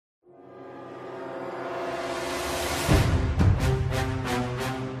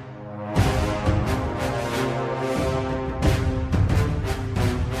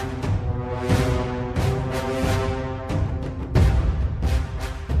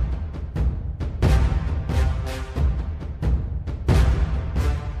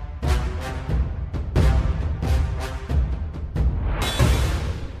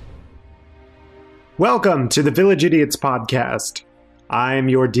Welcome to the Village Idiots podcast. I'm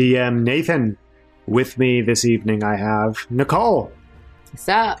your DM, Nathan. With me this evening I have Nicole. What's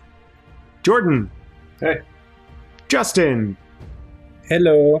up? Jordan. Hey. Justin.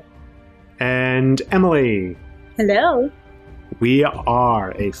 Hello. And Emily. Hello. We are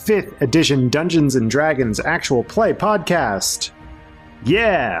a 5th edition Dungeons & Dragons actual play podcast.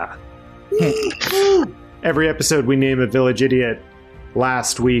 Yeah! Every episode we name a village idiot.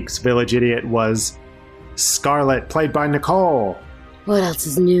 Last week's village idiot was Scarlet, played by Nicole. What else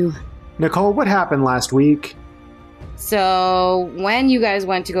is new? Nicole, what happened last week? So, when you guys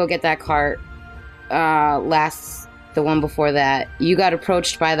went to go get that cart, the one before that, you got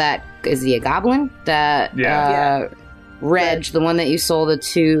approached by that, is he a goblin? That, Reg, the one that you sold the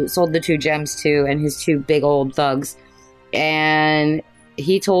two gems to, and his two big old thugs. And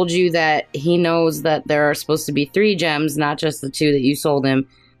he told you that he knows that there are supposed to be 3 gems, not just the 2 that you sold him.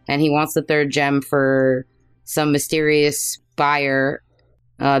 And he wants the 3rd gem for some mysterious buyer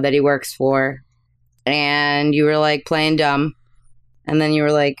that he works for. And you were like playing dumb. And then you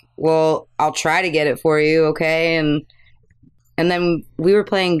were like, well, I'll try to get it for you, okay? And then we were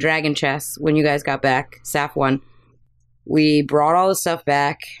playing dragon chess when you guys got back, Saf won. We brought all the stuff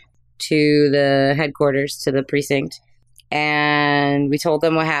back to the headquarters, to the precinct. And we told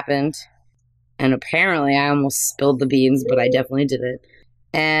them what happened. And apparently I almost spilled the beans, but I definitely did it.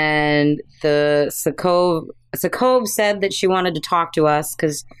 And the Sakov said that she wanted to talk to us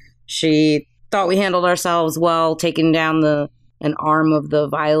because she thought we handled ourselves well, taking down an arm of the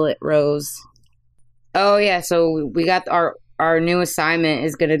Violet Rose. Oh yeah, so we got our new assignment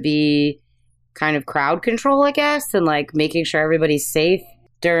is going to be kind of crowd control, I guess, and like making sure everybody's safe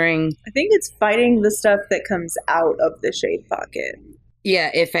during... I think it's fighting the stuff that comes out of the Shade Pocket. Yeah,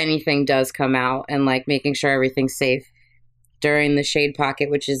 if anything does come out, and like making sure everything's safe during the Shade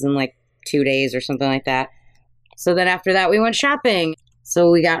Pocket, which is in like 2 days or something like that. So then after that, we went shopping. So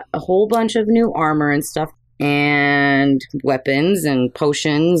we got a whole bunch of new armor and stuff, and weapons and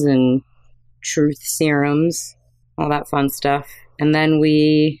potions and truth serums, all that fun stuff. And then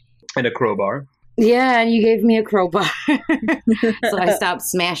And a crowbar. Yeah, and you gave me a crowbar. So I stopped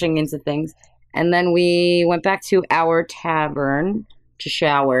smashing into things. And then we went back to our tavern to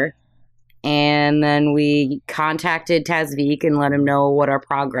shower. And then we contacted Tazvik and let him know what our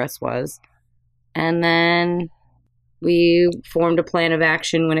progress was. And then we formed a plan of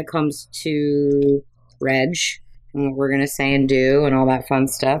action when it comes to Reg and what we're going to say and do and all that fun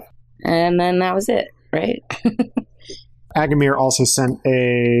stuff. And then that was it, right? Agamir also sent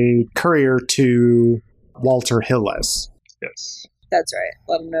a courier to Walter Hilles. Yes. That's right.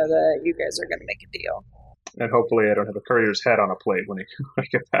 Let them know that you guys are going to make a deal. And hopefully I don't have a courier's head on a plate when I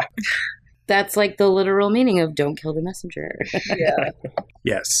get back. That's like the literal meaning of don't kill the messenger. Yeah.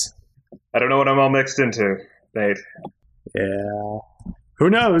 Yes. I don't know what I'm all mixed into, Nate. Yeah. Who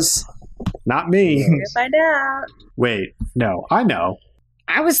knows? Not me. You're going to find out. Wait, no, I know.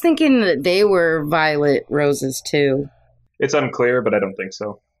 I was thinking that they were Violet Roses too. It's unclear, but I don't think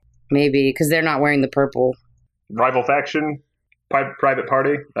so. Maybe, because they're not wearing the purple. Rival faction? Private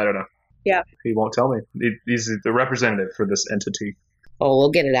party? I don't know. Yeah. He won't tell me. He's the representative for this entity. Oh,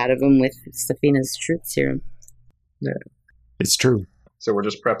 we'll get it out of him with Safina's truth serum. Yeah. It's true. So we're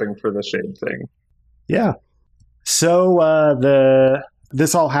just prepping for the shade thing. Yeah. So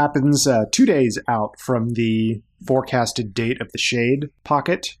this all happens 2 days out from the forecasted date of the Shade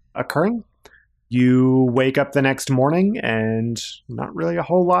Pocket occurring. You wake up the next morning and not really a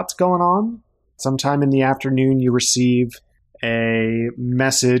whole lot's going on. Sometime in the afternoon, you receive a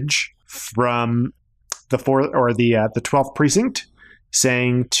message from the 12th precinct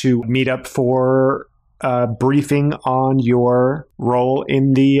saying to meet up for a briefing on your role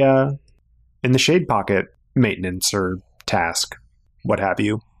in the Shade Pocket maintenance or task, what have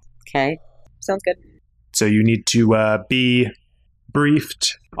you. Okay. Sounds good. So you need to be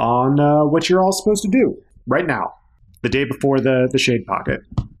briefed on what you're all supposed to do right now, the day before the Shade Pocket.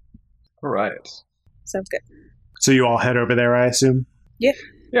 All right. Sounds good. So you all head over there, I assume? Yeah.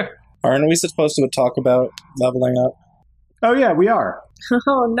 Yeah. Aren't we supposed to talk about leveling up? Oh yeah, we are.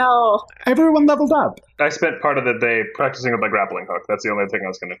 Oh, no. Everyone leveled up. I spent part of the day practicing with my grappling hook. That's the only thing I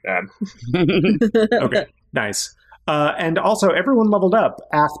was going to add. Okay, nice. And also, everyone leveled up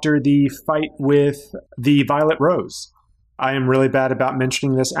after the fight with the Violet Rose. I am really bad about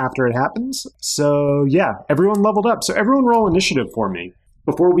mentioning this after it happens. So yeah, everyone leveled up. So everyone roll initiative for me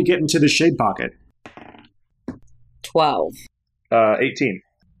before we get into the Shade Pocket. 12. 18.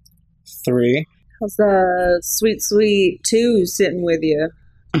 3. How's the sweet 2 sitting with you?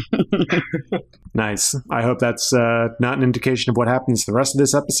 Nice. I hope that's not an indication of what happens the rest of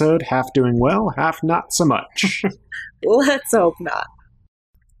this episode. Half doing well, half not so much. Let's hope not.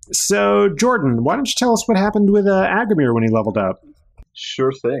 So, Jordan, why don't you tell us what happened with Agamir when he leveled up?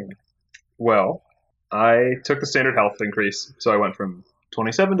 Sure thing. Well, I took the standard health increase, so I went from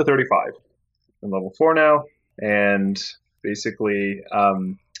 27 to 35. I'm level 4 now, and basically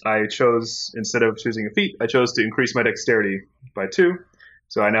I chose, instead of choosing a feat, I chose to increase my dexterity by 2,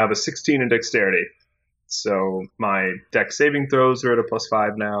 so I now have a 16 in dexterity. So my dex saving throws are at a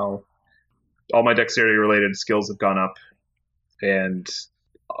 +5 now. All my dexterity-related skills have gone up, and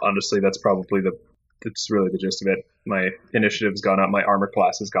honestly, that's really the gist of it. My initiative's gone up, my armor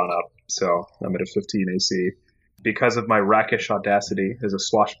class has gone up, so I'm at a 15 AC. Because of my rakish audacity as a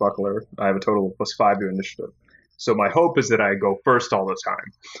swashbuckler, I have a total of +5 to initiative. So my hope is that I go first all the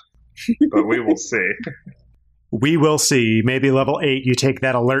time. But we will see. We will see. Maybe level 8, you take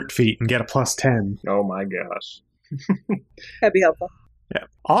that alert feat and get a +10. Oh my gosh. That'd be helpful. Yeah.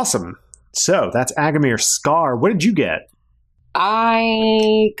 Awesome. So that's Agamir. Scar, what did you get?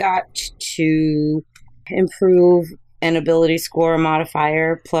 I got to improve an ability score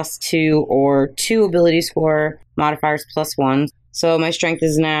modifier +2 or 2 ability score modifiers +1. So my strength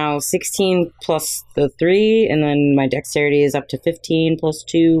is now 16 plus the 3, and then my dexterity is up to 15 plus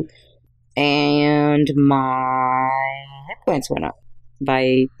 2, and my hit points went up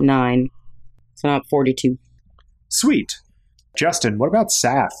by 9. So now I'm 42. Sweet. Justin, what about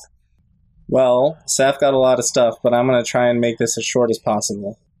Saf? Well, Saf got a lot of stuff, but I'm going to try and make this as short as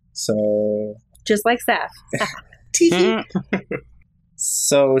possible. So... Just like Saf.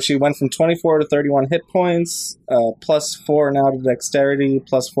 So she went from 24 to 31 hit points, +4 now to dexterity,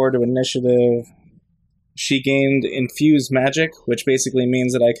 +4 to initiative. She gained infuse magic, which basically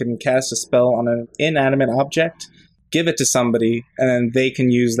means that I can cast a spell on an inanimate object, give it to somebody, and then they can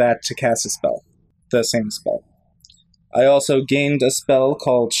use that to cast a spell, the same spell. I also gained a spell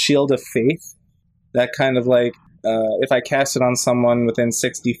called Shield of Faith. That kind of like, if I cast it on someone within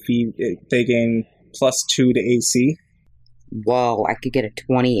 60 feet, they gain +2 to AC. Whoa, I could get a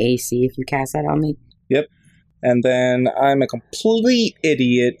 20 AC if you cast that on me. Yep. And then I'm a complete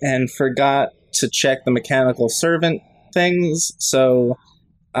idiot and forgot to check the mechanical servant things, so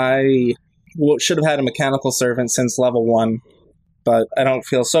I should have had a mechanical servant since level 1, but I don't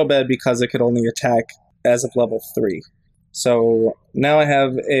feel so bad because it could only attack as of level 3. So now I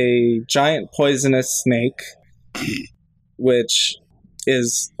have a giant poisonous snake, which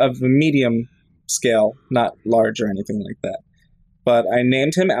is of a medium scale, not large or anything like that. But I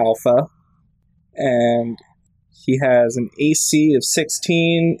named him Alpha, and he has an AC of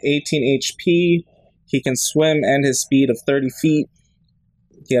 16, 18 HP. He can swim and his speed of 30 feet.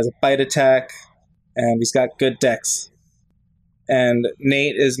 He has a bite attack, and he's got good dex. And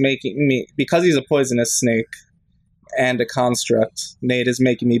Nate is making me, because he's a poisonous snake and a construct, Nate is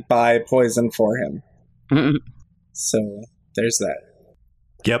making me buy poison for him. So there's that.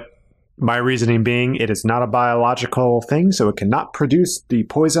 Yep. My reasoning being it is not a biological thing, so it cannot produce the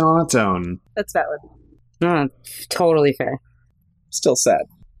poison on its own. That's valid. Totally fair. Still sad.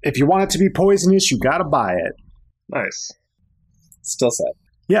 If you want it to be poisonous, you gotta buy it. Nice. Still sad.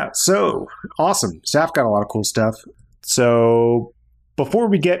 Yeah, so awesome. Saf got a lot of cool stuff. So before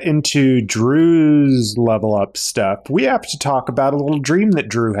we get into Drew's level up stuff, we have to talk about a little dream that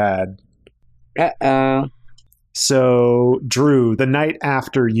Drew had. Uh-oh. So, Drew, the night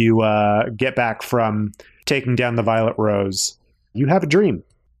after you get back from taking down the Violet Rose, you have a dream.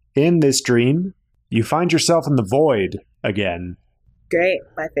 In this dream, you find yourself in the void again. Great.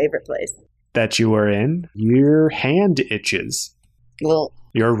 My favorite place. That you were in. Your hand itches. Well,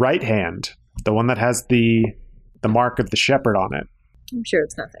 Your right hand. The one that has the mark of the shepherd on it. I'm sure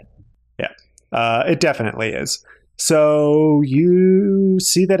it's nothing. Yeah. It definitely is. So, you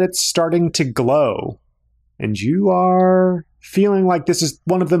see that it's starting to glow. And you are feeling like this is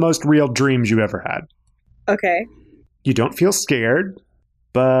one of the most real dreams you ever had. Okay. You don't feel scared,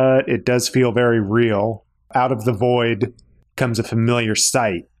 but it does feel very real. Out of the void comes a familiar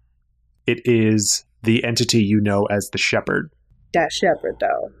sight. It is the entity you know as the Shepherd. That shepherd,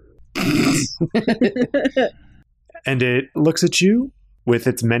 though. And it looks at you with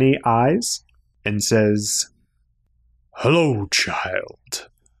its many eyes and says, "Hello, child.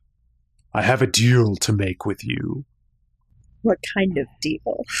 I have a deal to make with you. What kind of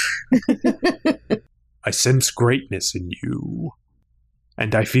deal? I sense greatness in you,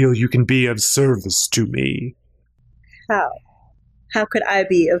 and I feel you can be of service to me. How? How could I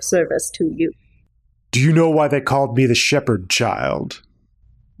be of service to you? Do you know why they called me the Shepherd Child?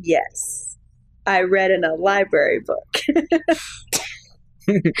 Yes. I read in a library book.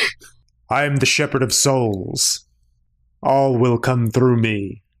 I am the shepherd of souls. All will come through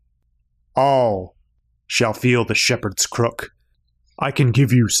me. All shall feel the shepherd's crook. I can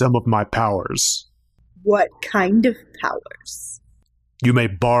give you some of my powers. What kind of powers? You may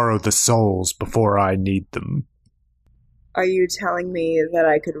borrow the souls before I need them. Are you telling me that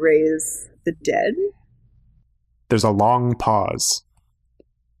I could raise the dead? There's a long pause.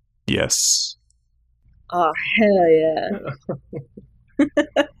 Yes. Oh, hell yeah.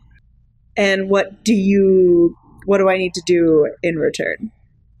 And what do I need to do in return?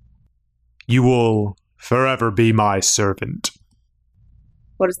 You will forever be my servant.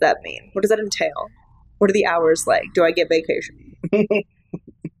 What does that mean? What does that entail? What are the hours like? Do I get vacation?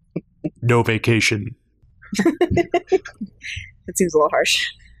 No vacation. That seems a little harsh.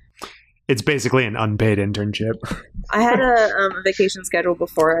 It's basically an unpaid internship. I had a vacation schedule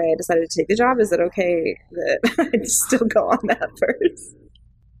before I decided to take the job. Is it okay that I still go on that first?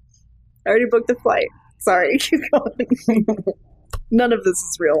 I already booked the flight. Sorry, keep going. None of this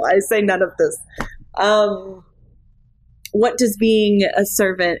is real. I say none of this. What does being a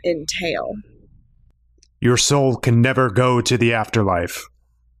servant entail? Your soul can never go to the afterlife.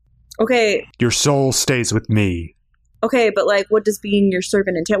 Okay. Your soul stays with me. Okay, but like, what does being your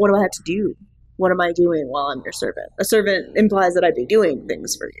servant entail? What do I have to do? What am I doing while I'm your servant? A servant implies that I'd be doing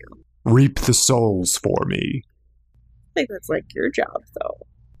things for you. Reap the souls for me. I think that's like your job, though.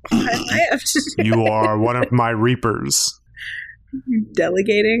 I have to do You are one of my reapers.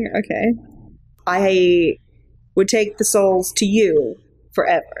 Delegating? Okay. I would take the souls to you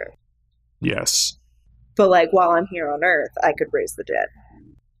forever. Yes. But like, while I'm here on Earth, I could raise the dead.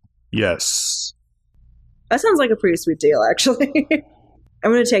 Yes. That sounds like a pretty sweet deal, actually.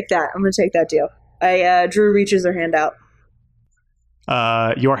 I'm going to take that. I'm going to take that deal. Drew reaches her hand out.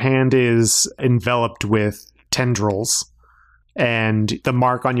 Your hand is enveloped with tendrils, and the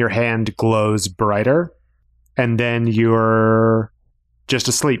mark on your hand glows brighter, and then you're just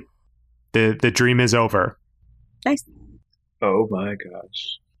asleep. The dream is over. Nice. Oh my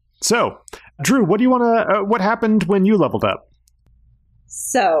gosh. So, Drew, what do you want to? What happened when you leveled up?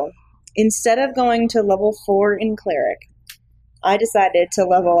 So, instead of going to level 4 in Cleric, I decided to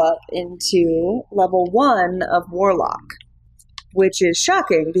level up into level 1 of Warlock, which is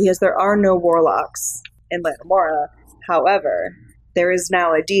shocking because there are no Warlocks in Lanamora. However, there is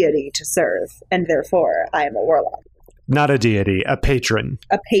now a deity to serve, and therefore I am a Warlock. Not a deity, a patron.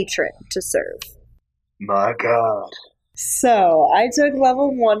 A patron to serve. My god. So, I took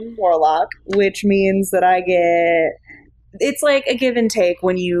level 1 Warlock, which means that I get... It's like a give and take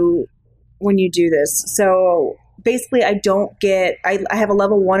when you do this. So, basically, I don't get... I have a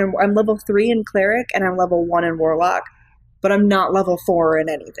level 1... I'm level 3 in Cleric, and I'm level 1 in Warlock, but I'm not level 4 in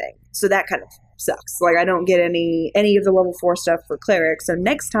anything. So that kind of sucks. Like, I don't get any of the level 4 stuff for Cleric. So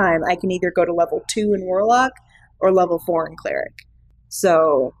next time, I can either go to level 2 in Warlock or level 4 in Cleric.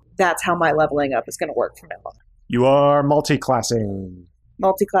 So that's how my leveling up is going to work from now on. You are multi-classing.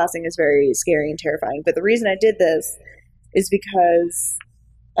 Multi-classing is very scary and terrifying. But the reason I did this is because...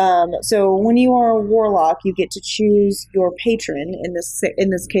 so when you are a Warlock, you get to choose your patron. In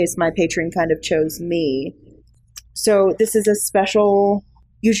this case, my patron kind of chose me. So this is a special...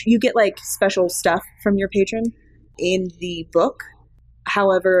 You get, like, special stuff from your patron in the book.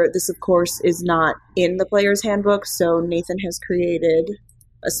 However, this, of course, is not in the player's handbook, so Nathan has created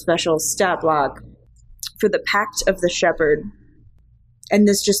a special stat block for the Pact of the Shepherd. And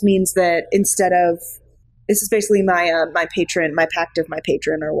this just means that instead of... This is basically my patron, my Pact of my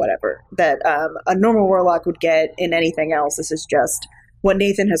patron, or whatever, that a normal Warlock would get in anything else. This is just what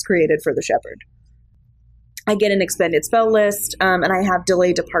Nathan has created for the Shepherd. I get an expended spell list, and I have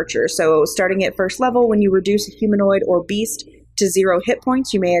delay departure. So starting at first level, when you reduce a humanoid or beast to 0 hit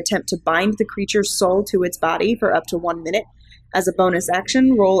points, you may attempt to bind the creature's soul to its body for up to 1 minute. As a bonus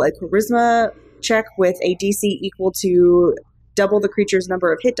action, roll a charisma check with a DC equal to double the creature's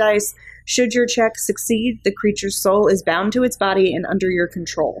number of hit dice. Should your check succeed, the creature's soul is bound to its body and under your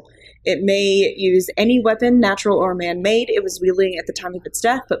control. It may use any weapon, natural or man-made, it was wielding at the time of its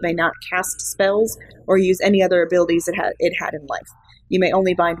death, but may not cast spells or use any other abilities it had in life. You may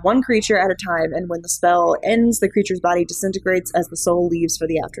only bind one creature at a time, and when the spell ends, the creature's body disintegrates as the soul leaves for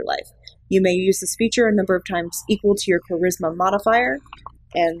the afterlife. You may use this feature a number of times equal to your charisma modifier,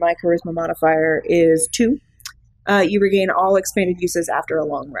 and my charisma modifier is 2. You regain all expanded uses after a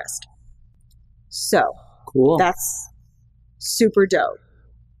long rest. So, Cool. That's super dope.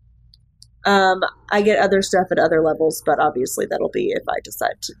 I get other stuff at other levels, but obviously that'll be if I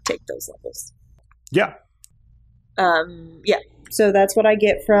decide to take those levels. Yeah. Yeah. So that's what I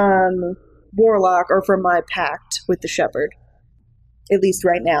get from Warlock, or from my pact with the Shepherd. at least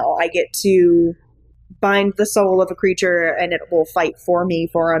right now. I get to bind the soul of a creature and it will fight for me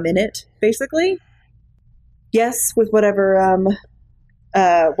for a minute, basically. Yes, with whatever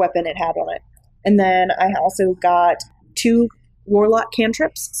weapon it had on it. And then I also got 2 Warlock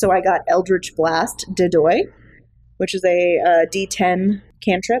cantrips. So I got Eldritch Blast Dedoy, which is a D10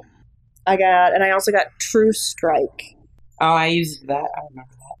 cantrip. I also got True Strike. Oh, I used that. I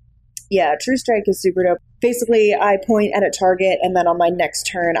remember that. Yeah, True Strike is super dope. Basically, I point at a target, and then on my next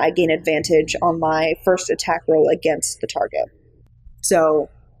turn, I gain advantage on my first attack roll against the target. So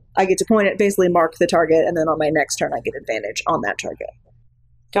I get to point at, basically mark the target, and then on my next turn, I get advantage on that target.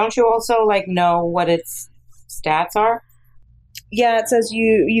 Don't you also know what its stats are? Yeah, it says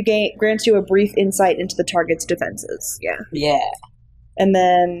grants you a brief insight into the target's defenses. Yeah. Yeah. And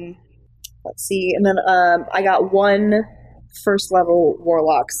then let's see, and then I got 1 first level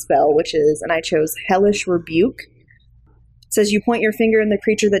warlock spell, and I chose Hellish Rebuke. It says you point your finger and the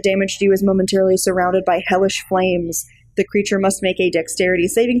creature that damaged you is momentarily surrounded by hellish flames. The creature must make a dexterity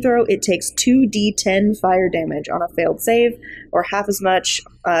saving throw. It takes 2d10 fire damage on a failed save, or half as much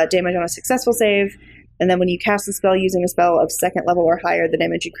damage on a successful save. And then when you cast the spell using a spell of second level or higher, the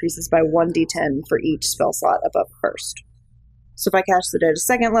damage increases by 1d10 for each spell slot above first. So if I cast it at a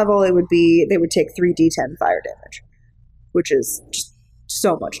second level, they would take 3d10 fire damage, which is just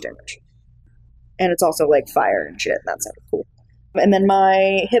so much damage. And it's also fire and shit, and that sounded cool. And then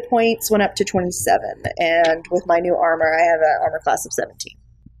my hit points went up to 27, and with my new armor, I have an armor class of 17.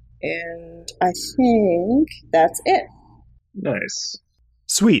 And I think that's it. Nice.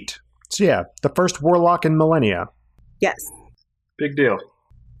 Sweet. So yeah, the first warlock in millennia. Yes. Big deal.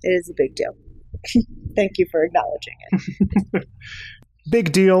 It is a big deal. Thank you for acknowledging it.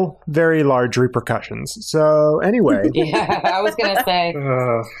 Big deal, very large repercussions. So anyway. Yeah, I was going to say,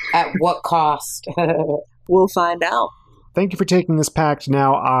 at what cost? We'll find out. Thank you for taking this pact.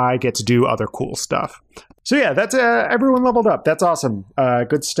 Now I get to do other cool stuff. So yeah, that's everyone leveled up. That's awesome.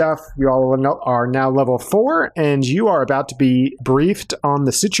 Good stuff. You all are now level 4, and you are about to be briefed on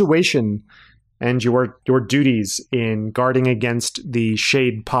the situation and your duties in guarding against the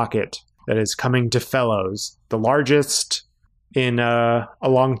Shade Pocket that is coming to Fellows, the largest in a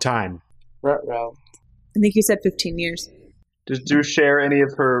long time. Ruh-roh. I think you said 15 years. Did you share any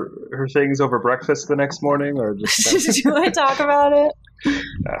of her things over breakfast the next morning, or just? Do I talk about it?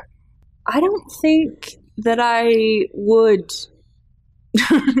 Yeah. I don't think that I would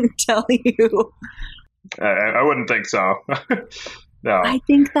tell you. I wouldn't think so. No. I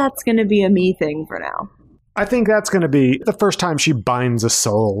think that's going to be a me thing for now. I think that's going to be the first time she binds a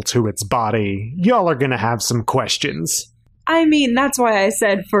soul to its body. Y'all are going to have some questions. I mean, that's why I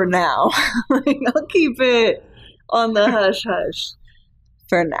said for now. I'll keep it on the hush hush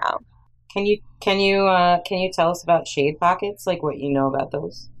for now. Can you tell us about Shade Pockets? What you know about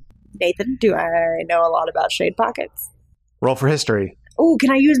those? Nathan, do I know a lot about Shade Pockets? Roll for history. Oh,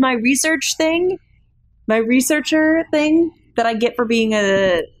 can I use my research thing? My researcher thing that I get for being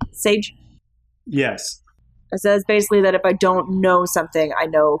a sage? Yes. It says basically that if I don't know something, I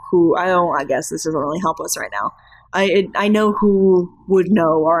know who. I guess this doesn't really help us right now. I know who would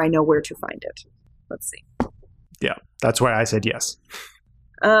know, or I know where to find it. Let's see. Yeah, that's why I said yes.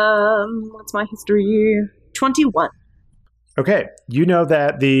 What's my history? 21. Okay, you know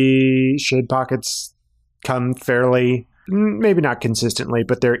that the Shade Pockets come fairly, maybe not consistently,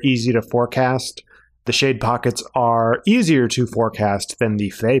 but they're easy to forecast. The Shade Pockets are easier to forecast than the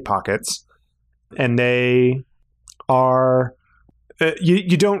Fey Pockets, and they are...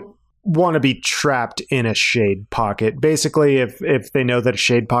 you don't want to be trapped in a Shade Pocket. Basically, if they know that a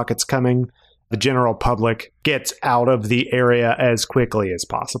Shade Pocket's coming, the general public gets out of the area as quickly as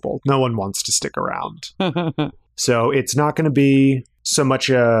possible. No one wants to stick around. So it's not going to be so much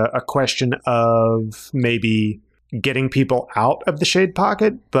a question of maybe getting people out of the Shade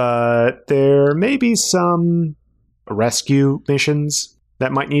Pocket, but there may be some rescue missions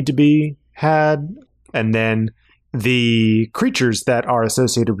that might need to be had. And then the creatures that are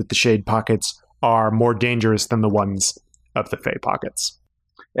associated with the Shade Pockets are more dangerous than the ones of the Fey Pockets.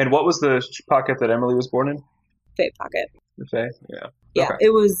 And what was the pocket that Emily was born in? Fey Pocket. The Fey? Yeah. Yeah, Okay. It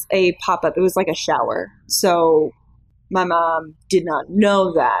was a pop-up. It was like a shower. So my mom did not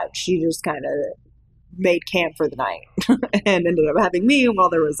know that. She just kind of made camp for the night and ended up having me while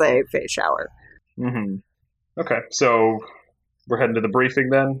there was a Fey shower. Mm-hmm. Okay, so we're heading to the briefing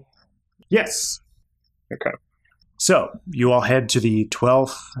then? Yes. Okay. So you all head to the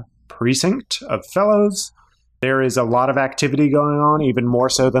 12th precinct of Fellows. There is a lot of activity going on, even more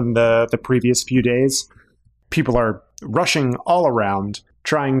so than the previous few days. People are rushing all around,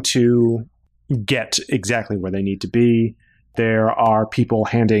 trying to get exactly where they need to be. There are people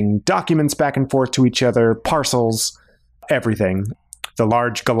handing documents back and forth to each other, parcels, everything. The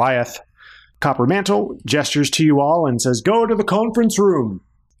large Goliath Copper Mantle gestures to you all and says, "Go to the conference room.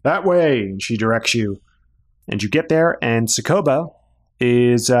 That way." And she directs you. And you get there, and Sokoba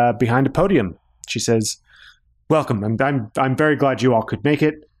is behind a podium. She says, "Welcome. I'm very glad you all could make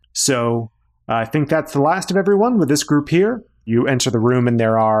it. So I think that's the last of everyone with this group here." You enter the room, and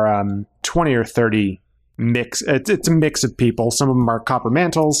there are 20 or 30 mix. It's a mix of people. Some of them are Copper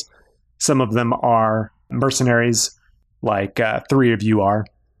Mantles. Some of them are mercenaries, like 3 of you are.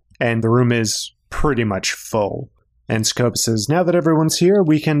 And the room is pretty much full. And Sokoba says, "Now that everyone's here,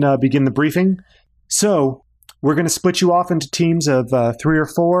 we can begin the briefing. So we're going to split you off into teams of 3 or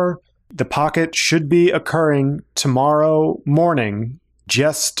 4. The pocket should be occurring tomorrow morning,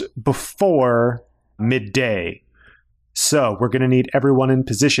 just before midday. So we're going to need everyone in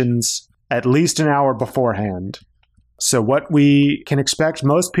positions at least an hour beforehand. So what we can expect,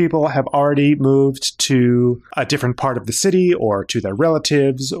 most people have already moved to a different part of the city or to their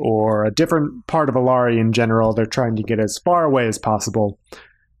relatives or a different part of Alari in general. They're trying to get as far away as possible.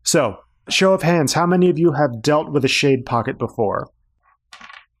 So, show of hands, how many of you have dealt with a shade pocket before?"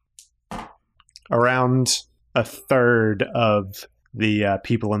 Around a third of the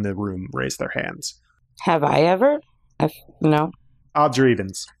people in the room raise their hands. Have I ever? No. Odds or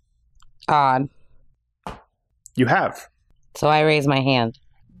evens? Odd. You have. So I raise my hand.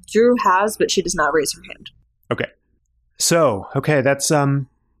 Drew has, but she does not raise her hand. Okay. So, that's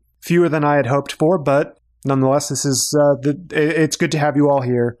fewer than I had hoped for, but nonetheless, this is it's good to have you all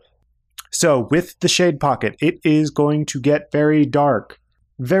here. So, with the Shade Pocket, it is going to get very dark.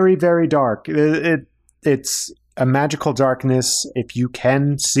 Very, very dark. It's a magical darkness. If you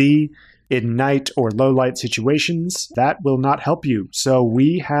can see in night or low light situations, that will not help you. So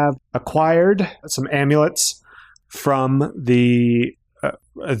we have acquired some amulets from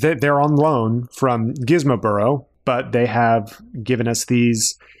they're on loan from Gizmoboro, but they have given us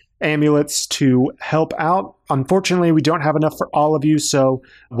these amulets to help out. Unfortunately, we don't have enough for all of you, so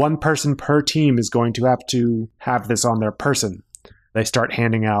 1 person per team is going to have this on their person. They start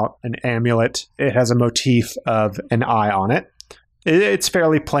handing out an amulet. It has a motif of an eye on it. It's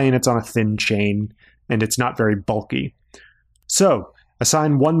fairly plain, it's on a thin chain, and it's not very bulky. So,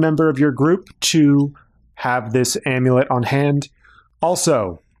 assign 1 member of your group to have this amulet on hand.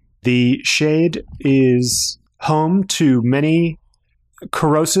 Also, the Shade is home to many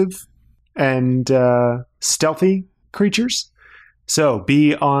corrosive and stealthy creatures. So,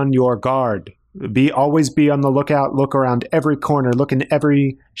 be on your guard. Always be on the lookout, look around every corner, look in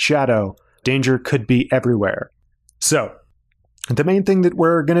every shadow. Danger could be everywhere. So, the main thing that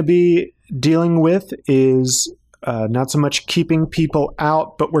we're going to be dealing with is not so much keeping people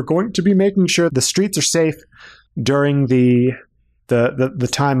out, but we're going to be making sure the streets are safe during the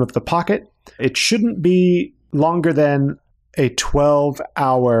time of the pocket. It shouldn't be longer than a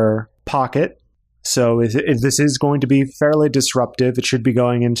 12-hour pocket. So if this is going to be fairly disruptive, it should be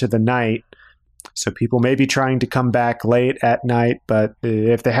going into the night. So people may be trying to come back late at night, but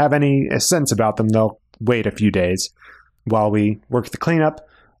if they have any sense about them, they'll wait a few days. While we work the cleanup,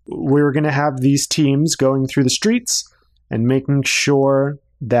 we're going to have these teams going through the streets and making sure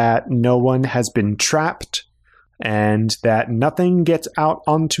that no one has been trapped and that nothing gets out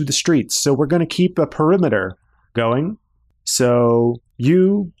onto the streets. So we're going to keep a perimeter going. So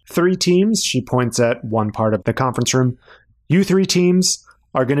you 3 teams, she points at one part of the conference room, you 3 teams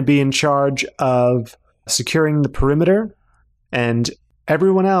are going to be in charge of securing the perimeter, and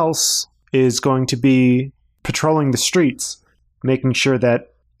everyone else is going to be patrolling the streets, making sure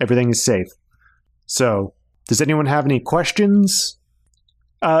that everything is safe. So, does anyone have any questions?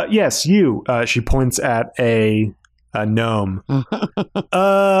 Yes, you. She points at a gnome.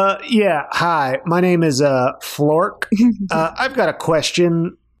 Yeah, hi. My name is Flork. I've got a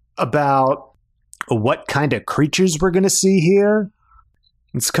question about what kind of creatures we're going to see here.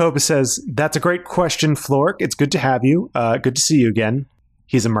 And Sokoba says, "That's a great question, Flork. It's good to have you. Good to see you again."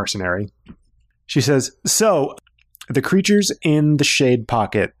 He's a mercenary. She says, "So, the creatures in the Shade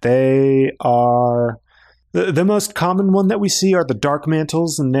Pocket, they are... The most common one that we see are the Dark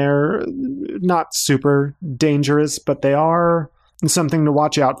Mantles, and they're not super dangerous, but they are something to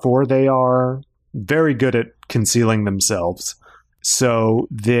watch out for. They are very good at concealing themselves. So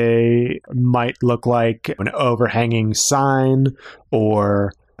they might look like an overhanging sign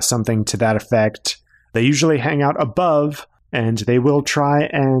or something to that effect. They usually hang out above, and they will try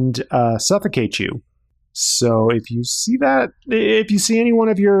and suffocate you. So if you see that, if you see any one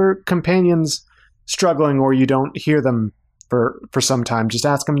of your companions struggling or you don't hear them for some time, just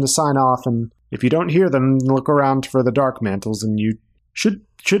ask them to sign off and If you don't hear them, look around for the dark mantles and you should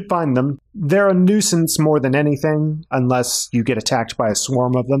find them. They're a nuisance more than anything, unless you get attacked by a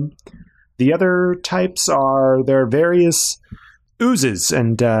swarm of them. The other types are there are various oozes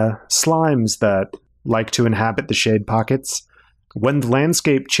and slimes that like to inhabit the shade pockets. When the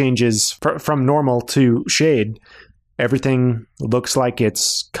landscape changes from normal to shade, everything looks like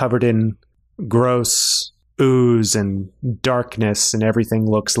it's covered in gross ooze and darkness, and everything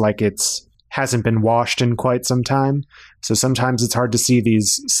looks like it's hasn't been washed in quite some time. So sometimes it's hard to see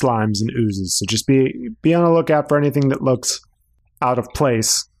these slimes and oozes. So just be on the lookout for anything that looks out of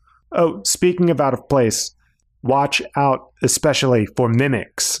place. Oh, speaking of out of place, watch out especially for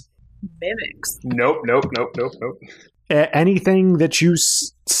mimics. Mimics? Nope. Anything that you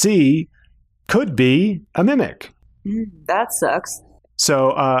see could be a mimic. That sucks.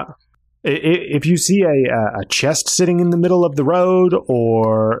 So if you see a chest sitting in the middle of the road,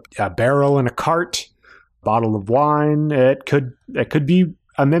 or a barrel in a cart, bottle of wine, it could be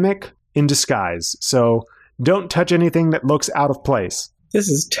a mimic in disguise. So don't touch anything that looks out of place. This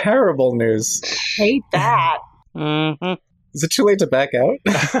is terrible news. Hate that. Mm-hmm. Is it too late to back out?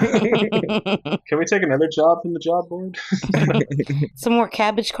 Can we take another job from the job board? Some more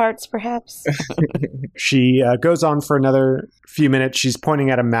cabbage carts, perhaps? She goes on for another few minutes. She's pointing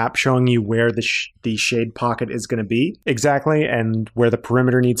at a map showing you where the shade pocket is going to be exactly, and where the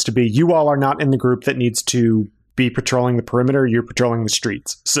perimeter needs to be. You all are not in the group that needs to be patrolling the perimeter. You're patrolling the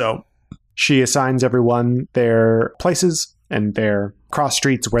streets. So she assigns everyone their places and their cross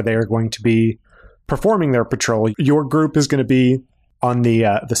streets where they are going to be performing their patrol. Your group is going to be on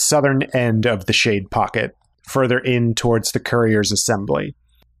the southern end of the shade pocket, further in towards the courier's assembly.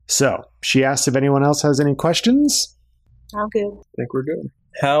 So she asks if anyone else has any questions. How good. I think we're good.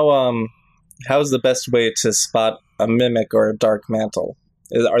 How's the best way to spot a mimic or a dark mantle?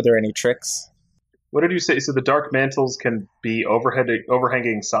 Are there any tricks? What did you say? So the dark mantles can be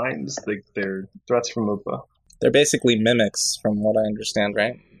overhanging signs? They're threats from above? They're basically mimics, from what I understand,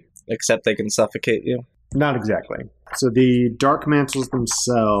 right? Except they can suffocate you. Not exactly. So the dark mantles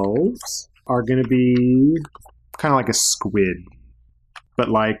themselves are going to be kind of like a squid, but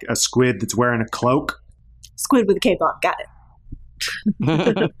like a squid that's wearing a cloak. Squid with a cape on. Got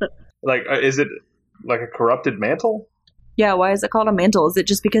it. Like, is it like a corrupted mantle? Yeah, why is it called a mantle? Is it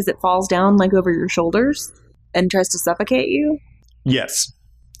just because it falls down like over your shoulders and tries to suffocate you? Yes,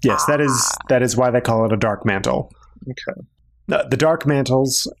 that is why they call it a dark mantle. Okay. The dark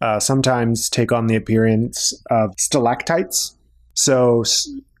mantles sometimes take on the appearance of stalactites. So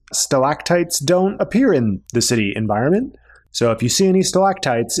stalactites don't appear in the city environment. So if you see any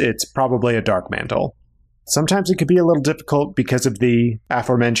stalactites, it's probably a dark mantle. Sometimes it could be a little difficult because of the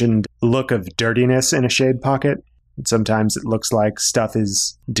aforementioned look of dirtiness in a shade pocket. Sometimes it looks like stuff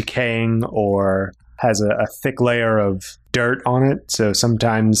is decaying or has a thick layer of dirt on it. So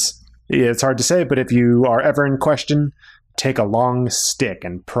sometimes it's hard to say, but if you are ever in question, take a long stick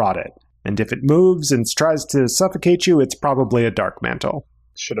and prod it. And if it moves and tries to suffocate you, it's probably a dark mantle.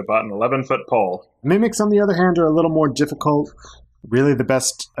 Should have bought an 11-foot pole. Mimics, on the other hand, are a little more difficult. Really, the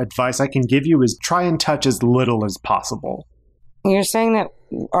best advice I can give you is try and touch as little as possible. You're saying that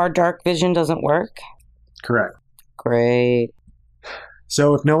our dark vision doesn't work? Correct. Great.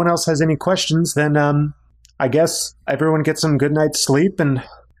 So if no one else has any questions, then I guess everyone gets some good night's sleep and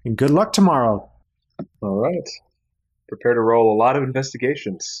good luck tomorrow. All right. Prepare to roll a lot of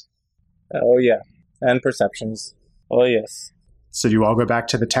investigations. Oh, yeah. And perceptions. Oh, yes. So you all go back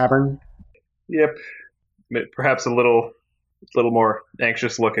to the tavern? Yep. Perhaps a little more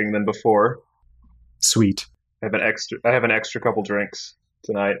anxious looking than before. Sweet. I have an extra couple drinks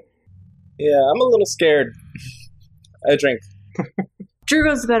tonight. Yeah, I'm a little scared. I drink. Drew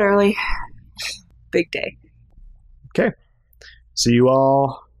goes to bed early. Big day. Okay. So you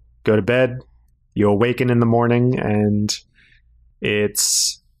all go to bed. You awaken in the morning, and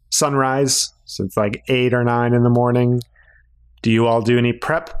it's sunrise. So it's like 8 or 9 in the morning. Do you all do any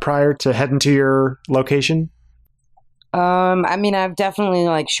prep prior to heading to your location? I mean, I've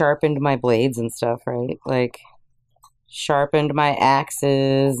definitely sharpened my blades and stuff, right? Like sharpened my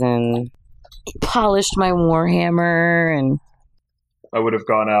axes and polished my warhammer, and I would have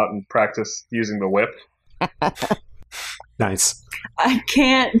gone out and practiced using the whip. Nice. I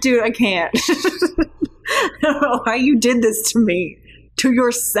can't, dude. I can't. I don't know how you did this to me, to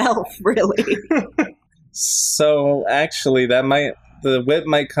yourself, really. So actually, the whip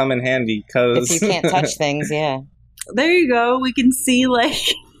might come in handy because if you can't touch things, yeah. There you go. We can see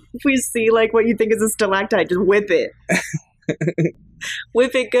if we see what you think is a stalactite, just whip it.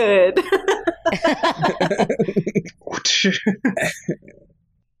 Whip it good.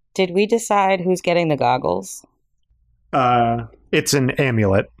 Did we decide who's getting the goggles? It's an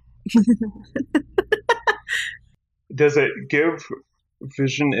amulet. Does it give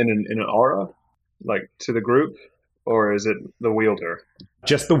vision in an aura, like to the group, or is it the wielder?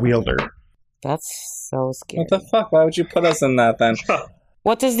 Just the wielder. That's so scary. What the fuck? Why would you put us in that then?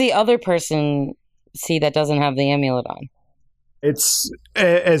 What does the other person see that doesn't have the amulet on? It's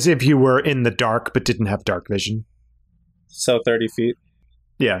as if you were in the dark but didn't have dark vision. So 30 feet.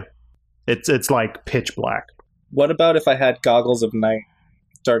 Yeah. It's like pitch black. What about if I had goggles of night?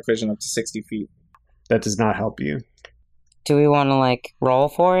 Dark vision up to 60 feet. That does not help you. Do we want to, like, roll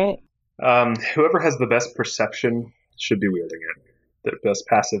for it? Whoever has the best perception should be wielding it. The best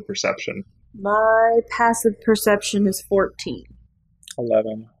passive perception. My passive perception is 14.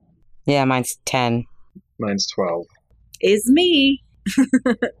 11. Yeah, mine's 10. Mine's 12. Is me.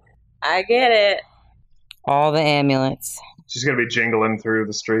 I get it. All the amulets. She's going to be jingling through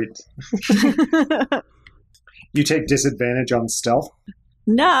the streets. You take disadvantage on stealth.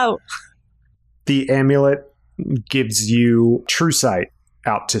 No. The amulet gives you true sight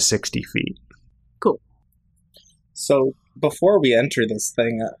out to 60 feet. Cool. So before we enter this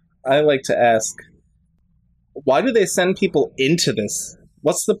thing, I like to ask, why do they send people into this?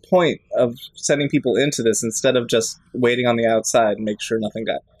 What's the point of sending people into this instead of just waiting on the outside and make sure nothing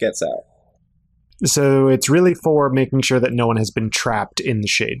gets out? So it's really for making sure that no one has been trapped in the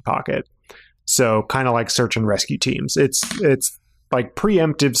shade pocket. So kind of like search and rescue teams. It's like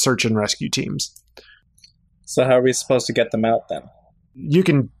preemptive search and rescue teams. So how are we supposed to get them out then? You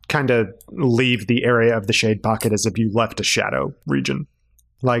can kind of leave the area of the shade pocket as if you left a shadow region.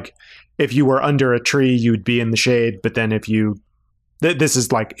 Like if you were under a tree, you'd be in the shade, but then if you... This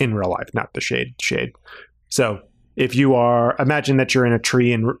is like in real life, not the shade. So if you are... Imagine that you're in a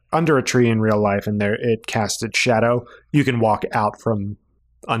tree and under a tree in real life and there it casts its shadow, you can walk out from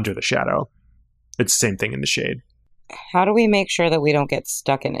under the shadow. It's the same thing in the shade. How do we make sure that we don't get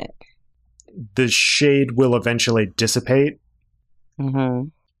stuck in it? The shade will eventually dissipate. Mm-hmm.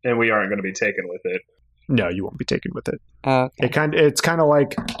 And we aren't going to be taken with it. No, you won't be taken with it. Okay. It's kind of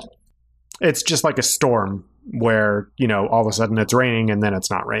like... It's just like a storm where, you know, all of a sudden it's raining and then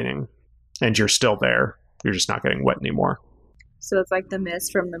it's not raining. And you're still there. You're just not getting wet anymore. So it's like the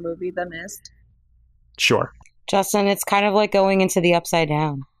mist from the movie The Mist. Sure. Justin, it's kind of like going into the Upside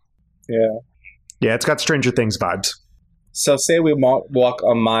Down. Yeah. Yeah, it's got Stranger Things vibes. So say we walk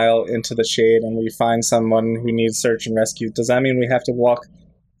a mile into the shade and we find someone who needs search and rescue. Does that mean we have to walk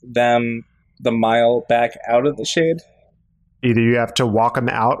them the mile back out of the shade? Either you have to walk them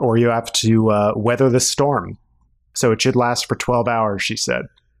out or you have to weather the storm. So it should last for 12 hours, she said.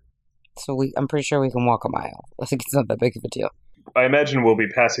 So I'm pretty sure we can walk a mile. I think it's not that big of a deal. I imagine we'll be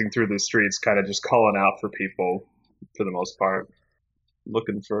passing through the streets, kind of just calling out for people, for the most part.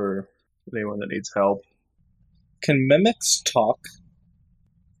 Looking for anyone that needs help. Can mimics talk?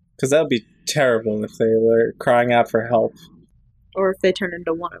 Because that would be terrible if they were crying out for help. Or if they turn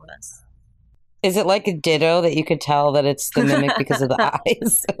into one of us. Is it like a Ditto that you could tell that it's the mimic because of the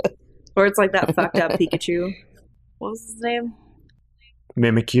eyes? Or it's like that fucked up Pikachu. What was his name?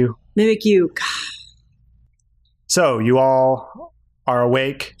 Mimikyu. Mimikyu. So you all are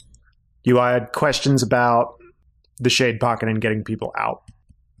awake. You had questions about the shade pocket and getting people out.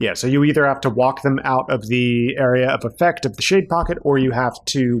 Yeah, so you either have to walk them out of the area of effect of the shade pocket or you have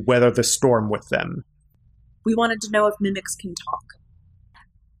to weather the storm with them. We wanted to know if mimics can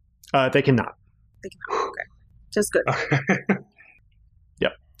talk. They cannot. They can. Okay. Just good.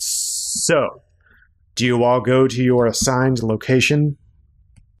 Yep. So, do you all go to your assigned location?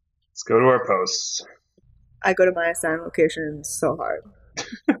 Let's go to our posts. I go to my assigned location so hard.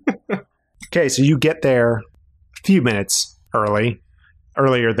 Okay, so you get there a few minutes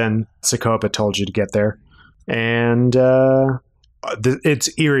earlier than Sokopa told you to get there. And it's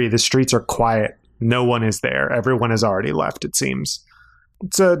eerie. The streets are quiet. No one is there. Everyone has already left, it seems.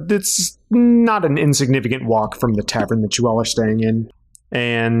 It's not an insignificant walk from the tavern that you all are staying in.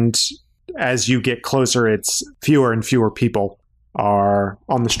 And as you get closer, it's fewer and fewer people are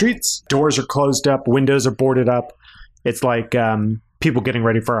on the streets. Doors are closed up. Windows are boarded up. It's like people getting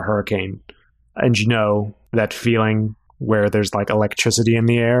ready for a hurricane. And you know that feeling where there's like electricity in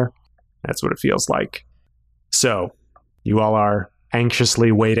the air? That's what it feels like. So you all are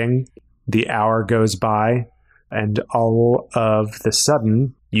anxiously waiting. The hour goes by. And all of the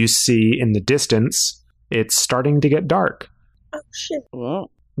sudden, you see in the distance, it's starting to get dark. Oh, shit.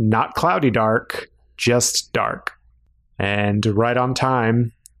 Not cloudy dark, just dark. And right on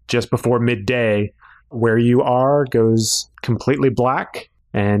time, just before midday, where you are goes completely black.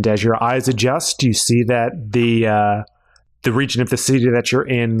 And as your eyes adjust, you see that The region of the city that you're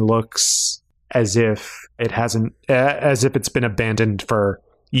in looks as if it's been abandoned for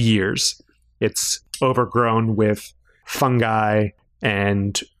years. It's overgrown with fungi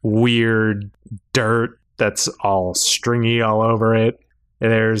and weird dirt that's all stringy all over it.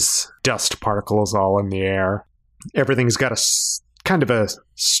 There's dust particles all in the air. Everything's got kind of a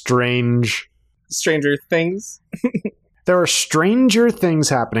strange... Stranger Things? There are stranger things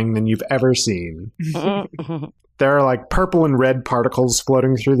happening than you've ever seen. There are like purple and red particles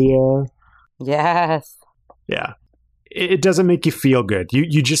floating through the air. Yes. Yeah. It doesn't make you feel good.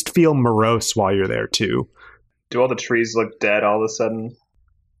 You just feel morose while you're there, too. Do all the trees look dead all of a sudden?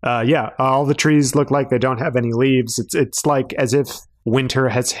 Yeah, all the trees look like they don't have any leaves. It's like as if winter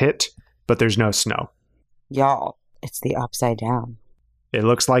has hit, but there's no snow. Y'all, it's the Upside Down. It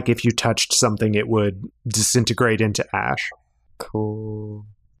looks like if you touched something, it would disintegrate into ash. Cool.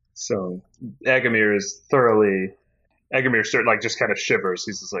 So Agamir just kind of shivers.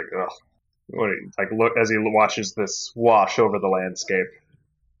 He's just like, ugh. Look as he watches this wash over the landscape.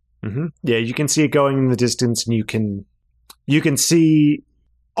 Mm-hmm. Yeah, you can see it going in the distance, and you can see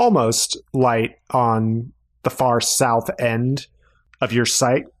almost light on the far south end of your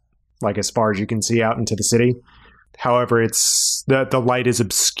sight, like as far as you can see out into the city. However, it's the light is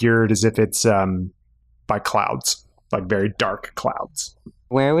obscured as if it's by clouds, like very dark clouds.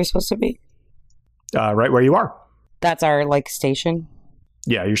 Where are we supposed to be? Right where you are. That's our station?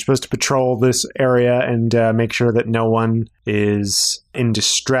 Yeah, you're supposed to patrol this area and make sure that no one is in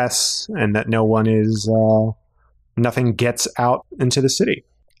distress and that nothing gets out into the city.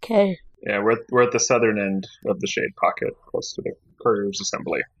 Okay. Yeah, we're at the southern end of the Shade Pocket, close to the Courier's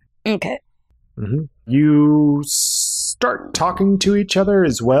Assembly. Okay. Mm-hmm. You start talking to each other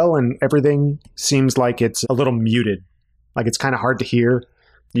as well, and everything seems like it's a little muted. Like it's kind of hard to hear.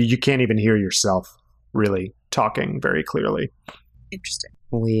 You can't even hear yourself really talking very clearly. Interesting.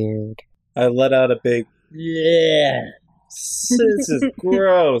 Weird. I let out a big, yeah. This is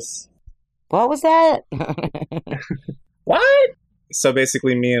gross. What was that? What? So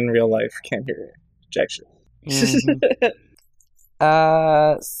basically, me in real life can't hear jack shit. Mm-hmm.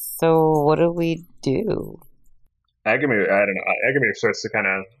 So what do we do? Agamir, I don't know. Agamir starts to kind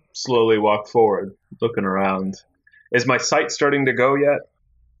of slowly walk forward, looking around. Is my sight starting to go yet?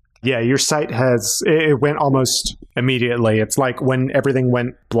 Yeah, your sight it went almost immediately. It's like when everything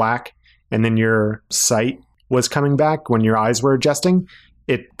went black and then your sight was coming back, when your eyes were adjusting,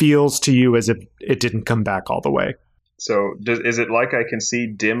 it feels to you as if it didn't come back all the way. So is it like I can see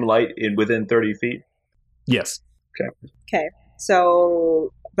dim light within 30 feet? Yes. Okay.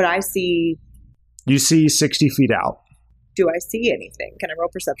 So, but I see... You see 60 feet out. Do I see anything? Can I roll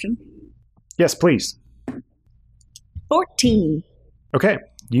perception? Yes, please. 14. Okay.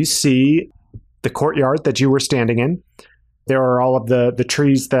 You see the courtyard that you were standing in. There are all of the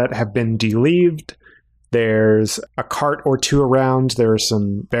trees that have been de-leaved. There's a cart or two around. There are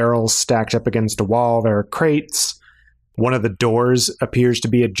some barrels stacked up against a wall. There are crates. One of the doors appears to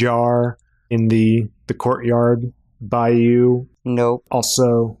be ajar in the courtyard by you. Nope.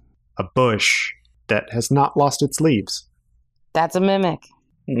 Also, a bush that has not lost its leaves. That's a mimic.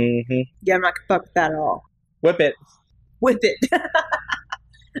 Mm-hmm. Yeah, I'm not going to fuck with that at all. Whip it. Whip it.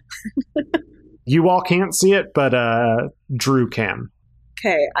 You all can't see it, but Drew can.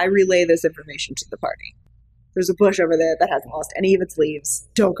 Okay, I relay this information to the party. There's a bush over there that hasn't lost any of its leaves.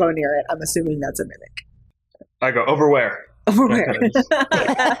 Don't go near it. I'm assuming that's a mimic. I go, over where? Over where?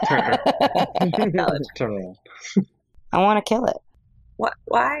 Turn around. I want to kill it. What?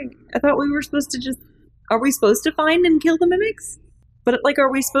 Why? I thought we were supposed to just... Are we supposed to find and kill the mimics? But,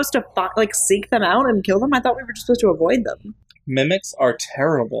 are we supposed to, seek them out and kill them? I thought we were just supposed to avoid them. Mimics are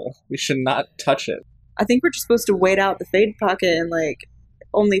terrible. We should not touch it. I think we're just supposed to wait out the Fade Pocket and,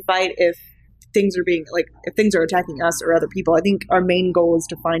 only fight if things are being, if things are attacking us or other people. I think our main goal is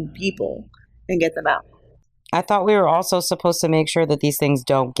to find people and get them out. I thought we were also supposed to make sure that these things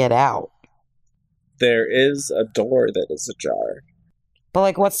don't get out. There is a door that is ajar.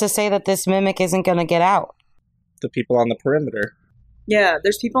 But, what's to say that this mimic isn't going to get out? The people on the perimeter. Yeah,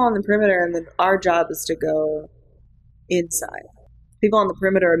 there's people on the perimeter, and then our job is to go inside. People on the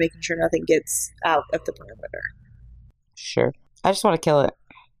perimeter are making sure nothing gets out of the perimeter. Sure. I just want to kill it.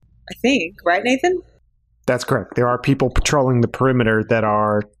 I think. Right, Nathan? That's correct. There are people patrolling the perimeter that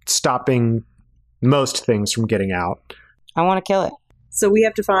are stopping most things from getting out. I want to kill it. So we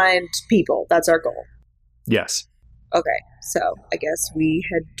have to find people. That's our goal. Yes. Okay, so I guess we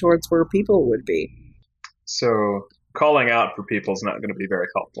head towards where people would be. So calling out for people is not going to be very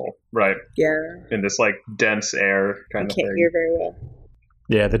helpful, right? Yeah. In this dense air kind of thing. I can't hear very well.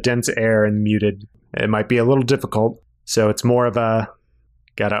 Yeah, the dense air and muted. It might be a little difficult. So it's more of a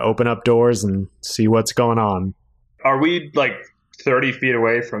gotta open up doors and see what's going on. Are we like 30 feet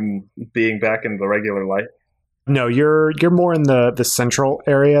away from being back in the regular light? No, you're more in the central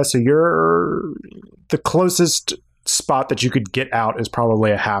area, so you're the closest spot that you could get out is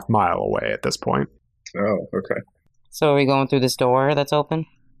probably a half mile away at this point. Oh, okay. So are we going through this door that's open?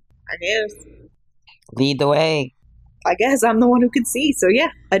 I guess. Lead the way. I guess I'm the one who could see, so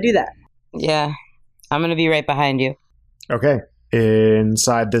yeah, I do that. Yeah. I'm going to be right behind you. Okay.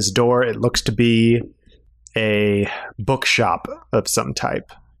 Inside this door, it looks to be a bookshop of some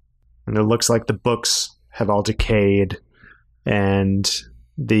type. And it looks like the books have all decayed and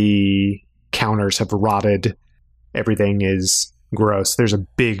the counters have rotted. Everything is gross. There's a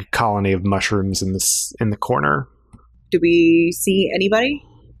big colony of mushrooms in the corner. Do we see anybody?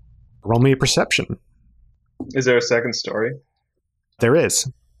 Roll me a perception. Is there a second story? There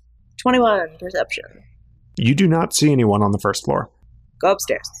is. 21 perception. You do not see anyone on the first floor. Go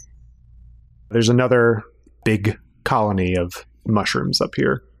upstairs. There's another big colony of mushrooms up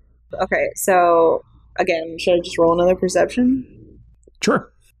here. Okay, so again, should I just roll another perception?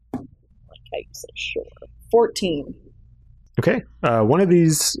 Sure. Okay, so sure. 14. Okay. One of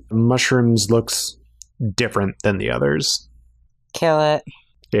these mushrooms looks different than the others. Kill it.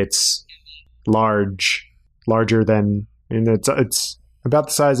 It's larger than, and it's about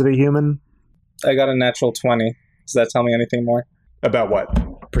the size of a human. I got a natural 20. Does that tell me anything more? About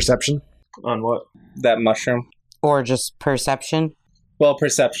what? Perception? On what? That mushroom. Or just perception. Well,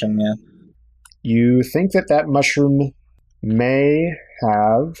 perception, yeah. You think that mushroom may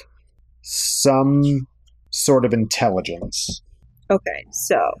have some sort of intelligence. Okay,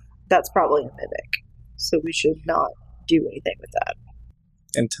 so that's probably a mimic. So we should not do anything with that.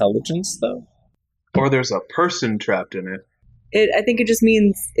 Intelligence, though? Or there's a person trapped in it. I think it just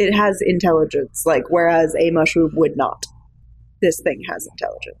means it has intelligence, like, whereas a mushroom would not. This thing has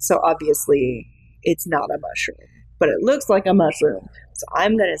intelligence. So obviously, it's not a mushroom. But it looks like a mushroom. So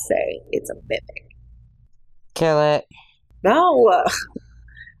I'm going to say it's a mimic. Kill it. No!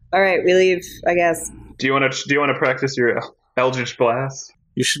 All right, we leave, I guess. Do you want to practice your Eldritch Blast?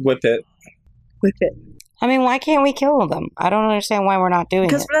 You should whip it. With it. I mean, why can't we kill them? I don't understand why we're not doing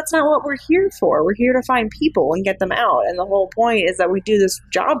Because it. that's not what we're here for. We're here to find people and get them out. And the whole point is that we do this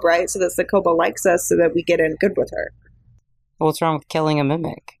job right so that Sakoba likes us so that we get in good with her. What's wrong with killing a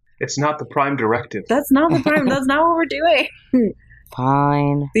mimic? It's not the prime directive. That's not the prime. That's not what we're doing.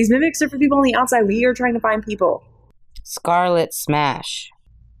 Fine. These mimics are for people on the outside. We are trying to find people. Scarlet Smash.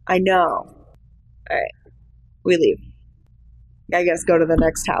 I know. All right. We leave. I guess go to the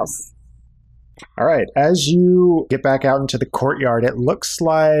next house. All right. As you get back out into the courtyard, it looks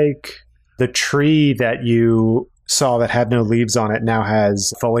like the tree that you saw that had no leaves on it now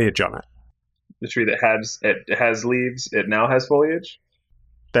has foliage on it. The tree that has leaves, it now has foliage?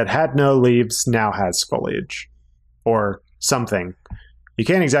 That had no leaves now has foliage. Or something. You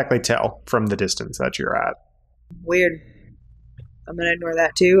can't exactly tell from the distance that you're at. Weird. I'm going to ignore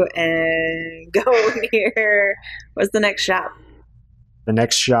that too and go near. What's the next shop? The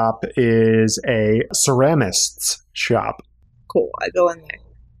next shop is a ceramist's shop. Cool. I go in there.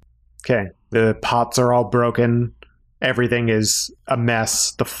 Okay. The pots are all broken. Everything is a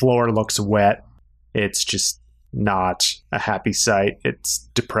mess. The floor looks wet. It's just not a happy sight. It's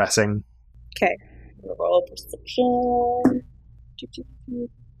depressing. Okay. Roll perception.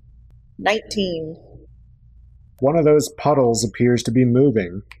 19. One of those puddles appears to be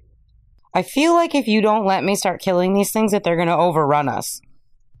moving. I feel like if you don't let me start killing these things, that they're going to overrun us.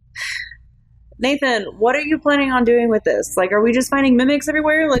 Nathan, what are you planning on doing with this? Like, are we just finding mimics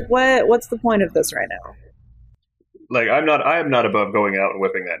everywhere? Like, what's the point of this right now? Like, I am not above going out and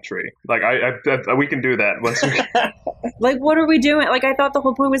whipping that tree. Like, we can do that once we... Like, what are we doing? Like, I thought the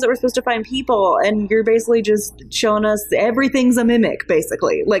whole point was that we're supposed to find people, and you're basically just showing us everything's a mimic,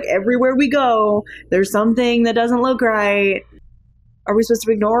 basically. Like, everywhere we go, there's something that doesn't look right. Are we supposed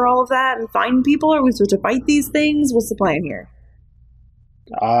to ignore all of that and find people? Are we supposed to fight these things? What's the plan here?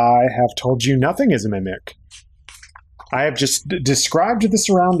 I have told you nothing is a mimic. I have just described the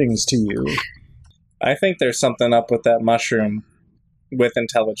surroundings to you. I think there's something up with that mushroom with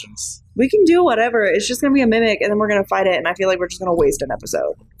intelligence. We can do whatever. It's just going to be a mimic, and then we're going to fight it, and I feel like we're just going to waste an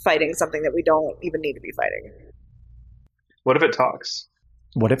episode fighting something that we don't even need to be fighting. What if it talks?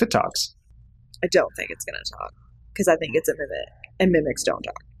 What if it talks? I don't think it's going to talk, because I think it's a mimic, and mimics don't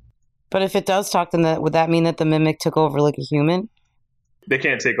talk. But if it does talk, then would that mean that the mimic took over like a human? They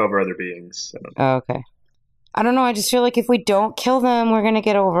can't take over other beings. Oh, okay. I don't know. I just feel like if we don't kill them, we're going to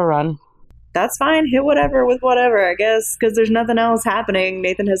get overrun. That's fine. Hit whatever with whatever, I guess, because there's nothing else happening.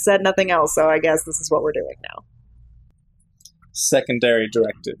 Nathan has said nothing else, so I guess this is what we're doing now. Secondary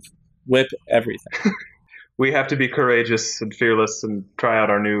directive. Whip everything. We have to be courageous and fearless and try out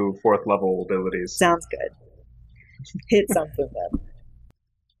our new 4th level abilities. Sounds good. Hit something then.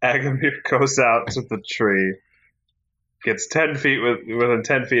 Agamir goes out to the tree, gets 10 feet within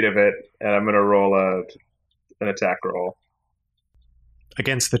 10 feet of it, and I'm going to roll an attack roll.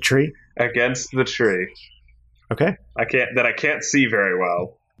 Against the tree? Against the tree. Okay. I can't see very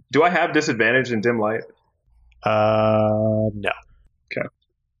well. Do I have disadvantage in dim light? No. Okay.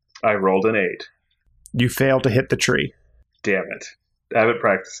 I rolled an 8. You failed to hit the tree. Damn it. I haven't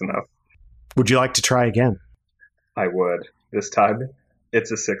practiced enough. Would you like to try again? I would. This time,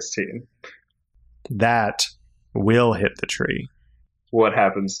 it's a 16. That will hit the tree. What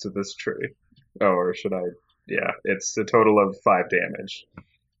happens to this tree? Oh, or should I? Yeah, it's a total of 5 damage.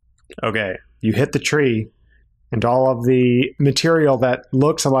 Okay. You hit the tree, and all of the material that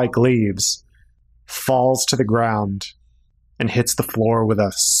looks like leaves falls to the ground and hits the floor with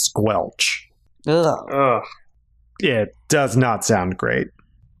a squelch. Ugh. Ugh. It does not sound great.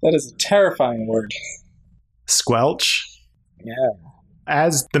 That is a terrifying word. Squelch? Yeah.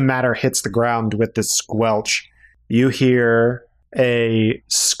 As the matter hits the ground with this squelch, you hear a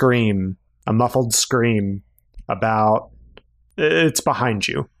scream, a muffled scream about... It's behind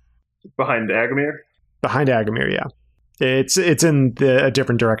you. Behind Agamir? Behind Agamir, yeah. It's in a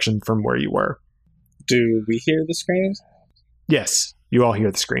different direction from where you were. Do we hear the screams? Yes, you all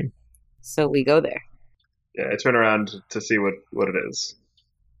hear the scream. So we go there. Yeah, I turn around to see what it is.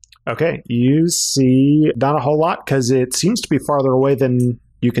 Okay, you see not a whole lot because it seems to be farther away than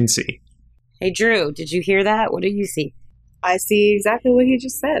you can see. Hey, Drew, did you hear that? What did you see? I see exactly what he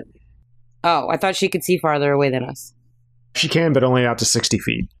just said. Oh, I thought she could see farther away than us. She can, but only out to 60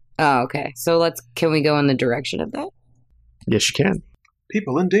 feet. Oh, okay. So can we go in the direction of that? Yes, you can.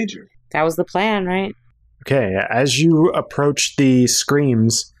 People in danger. That was the plan, right? Okay, as you approach the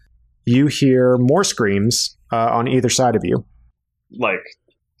screams, you hear more screams on either side of you. Like,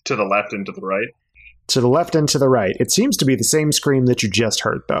 to the left and to the right? To the left and to the right. It seems to be the same scream that you just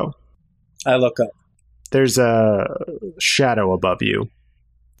heard, though. I look up. There's a shadow above you,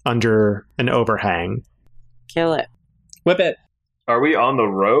 under an overhang. Kill it. Whip it. Are we on the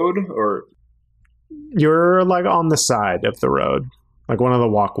road, or... You're, like, on the side of the road. Like one of the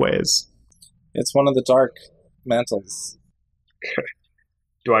walkways. It's one of the dark mantles.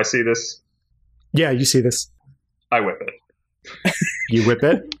 Do I see this? Yeah, you see this. I whip it. You whip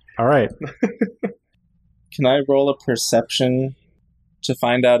it? All right. Can I roll a perception to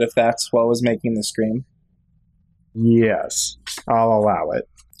find out if that's what was making the scream? Yes, I'll allow it.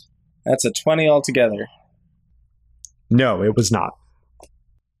 That's a 20 altogether. No, it was not.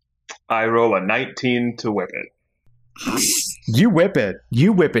 I roll a 19 to whip it. You whip it.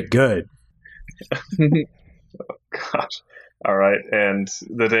 You whip it good. Gosh. All right, and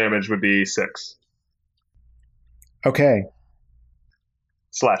the damage would be 6. Okay.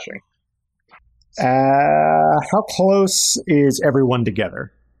 Slashing. How close is everyone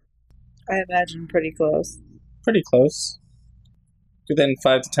together? I imagine pretty close. Pretty close. Within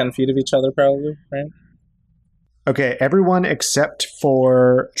 5 to 10 feet of each other, probably, right? Okay, everyone except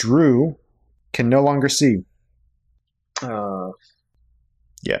for Drew can no longer see.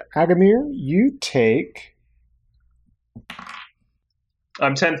 Yeah, Agamir, you take...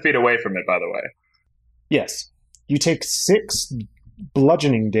 I'm 10 feet away from it, by the way. Yes. You take 6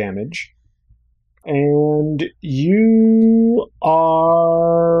 bludgeoning damage, and you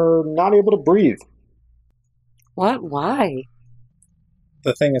are not able to breathe. What? Why?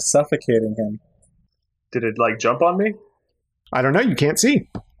 The thing is suffocating him. Did it, like, jump on me? I don't know, you can't see.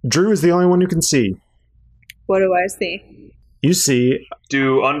 Drew is the only one who can see. What do I see? You see...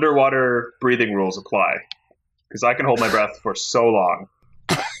 Do underwater breathing rules apply? Because I can hold my breath for so long.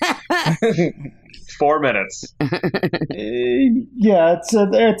 4 minutes. Yeah,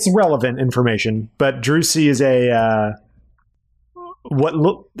 it's relevant information. But Drew sees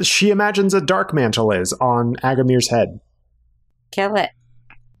she imagines a dark mantle is on Agamir's head. Kill it.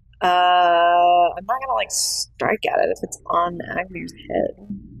 I'm not gonna strike at it if it's on Agmir's head.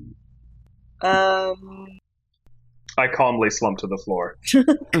 I calmly slump to the floor.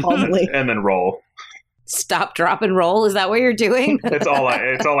 Calmly. And then roll. Stop, drop, and roll? Is that what you're doing? It's all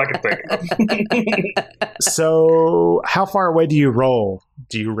I can think of. So, how far away do you roll,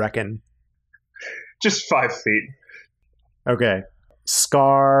 do you reckon? Just 5 feet. Okay.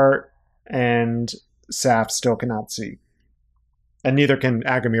 Scar and Saf still cannot see. And neither can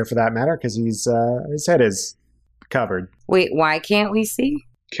Agamir for that matter, because his head is covered. Wait, why can't we see?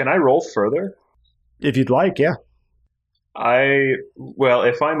 Can I roll further? If you'd like, yeah.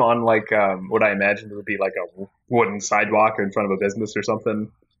 If I'm on what I imagine would be like a wooden sidewalk in front of a business or something.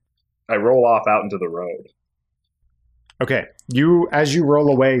 I roll off out into the road. Okay, as you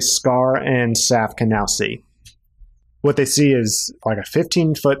roll away, Scar and Saf can now see. What they see is like a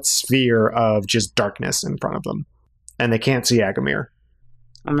 15-foot sphere of just darkness in front of them. And they can't see Agamir.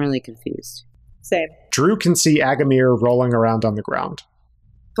 I'm really confused. Same. Drew can see Agamir rolling around on the ground.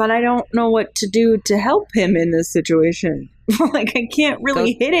 But I don't know what to do to help him in this situation. Like, I can't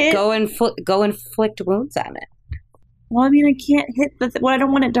really hit it. Go inflict wounds on it. Well, I mean, I can't hit I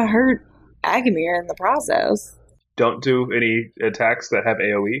don't want it to hurt Agamir in the process. Don't do any attacks that have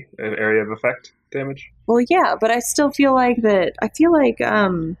AoE, area of effect damage. Well, yeah, but I still feel like that. I feel like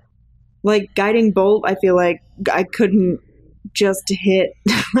Guiding Bolt, I feel like I couldn't just hit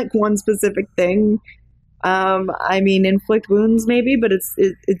like one specific thing. I mean, inflict wounds maybe, but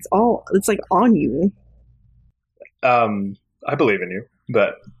it's like on you. I believe in you,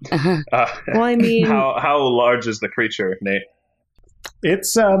 but well, I mean, how large is the creature, Nate?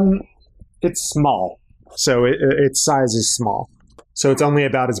 It's small, so its size is small, so it's only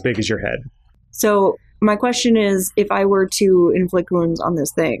about as big as your head. So my question is, if I were to inflict wounds on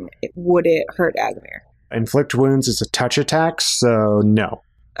this thing, would it hurt Agamir? Inflict wounds is a touch attack, so no.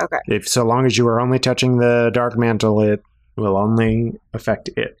 Okay. So long as you are only touching the Dark Mantle, it will only affect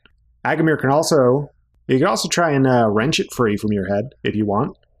it. Agamir you can also try and wrench it free from your head if you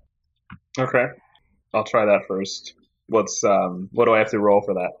want. Okay, I'll try that first. What do I have to roll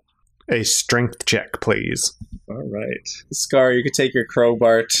for that? A strength check, please. All right. Scar, you could take your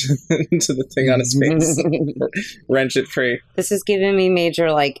crowbar to the thing on his face. Wrench it free. This is giving me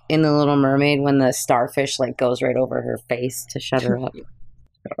major, like, in The Little Mermaid when the starfish, like, goes right over her face to shut her up.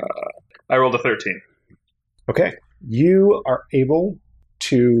 I rolled a 13. Okay. You are able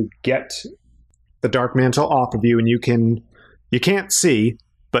to get the Dark Mantle off of you, and you can't see,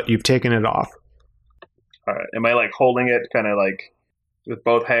 but you've taken it off. All right. Am I, like, holding it kind of, like, with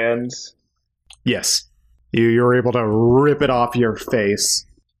both hands? Yes. You're able to rip it off your face.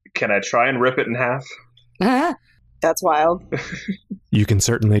 Can I try and rip it in half? That's wild. You can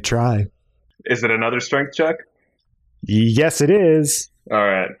certainly try. Is it another strength check? Yes, it is. All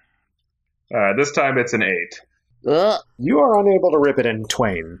right. This time it's an 8. Ugh. You are unable to rip it in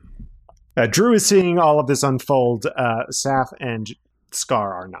twain. Drew is seeing all of this unfold. Saf and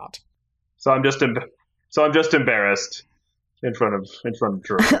Scar are not. So I'm just embarrassed in front of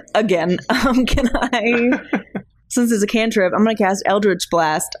Drew. Again, can I? Since it's a cantrip, I'm going to cast Eldritch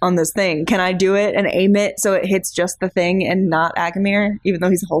Blast on this thing. Can I do it and aim it so it hits just the thing and not Agamir, even though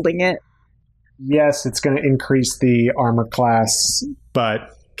he's holding it? Yes, it's going to increase the armor class, but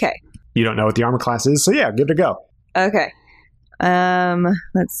okay. You don't know what the armor class is, so yeah, good to go. Okay.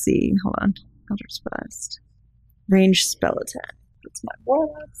 Let's see. Hold on. Eldritch Blast. Range spell attack. It's my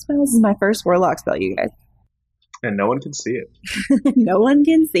warlock spell. This is my first warlock spell, you guys. And no one can see it. No one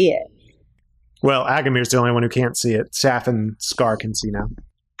can see it. Well, Agamir's the only one who can't see it. Saf and Scar can see now.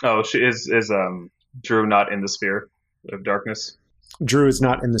 Oh, is Drew not in the sphere of darkness? Drew is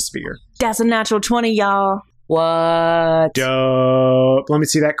not in the sphere. That's a natural 20, y'all. What? Dope. Let me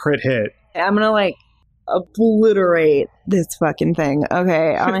see that crit hit. I'm gonna, like, obliterate this fucking thing.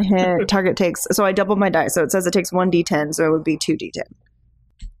 Okay, I'm gonna hit. Target takes. So I doubled my dice. So it says it takes 1d10, so it would be 2d10.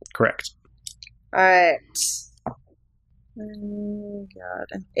 Correct. Alright. Oh, God.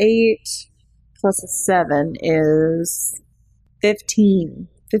 An 8 plus a 7 is 15.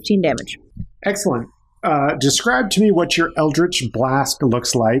 15 damage. Excellent. Describe to me what your Eldritch Blast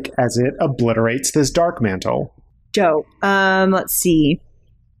looks like as it obliterates this Dark Mantle. Dope. Let's see.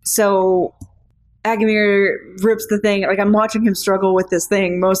 So Agamir rips the thing. Like, I'm watching him struggle with this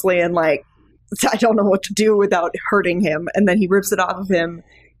thing mostly, and, like, I don't know what to do without hurting him. And then he rips it off of him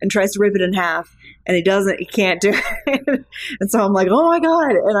and tries to rip it in half, and he doesn't. He can't do it. And so I'm like, oh my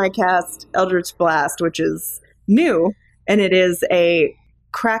God. And I cast Eldritch Blast, which is new, and it is a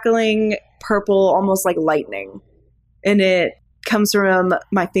crackling purple, almost like lightning. And it comes from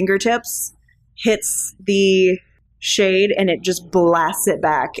my fingertips, hits the shade, and it just blasts it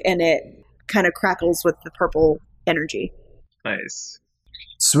back, and it kind of crackles with the purple energy. Nice.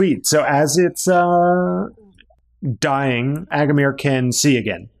 Sweet. So as it's dying, Agamir can see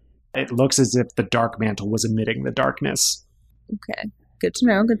again. It looks as if the Dark Mantle was emitting the darkness. Okay. Good to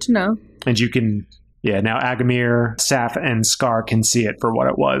know. Good to know. And you can, now Agamir, Saf, and Scar can see it for what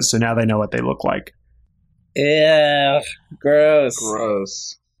it was. So now they know what they look like. Yeah. Gross.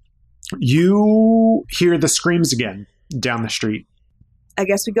 Gross. You hear the screams again down the street. I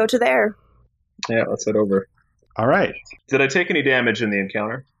guess we go to there. Yeah, let's head over. All right. Did I take any damage in the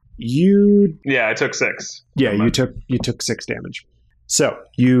encounter? Yeah, I took 6. Yeah, you took 6 damage. So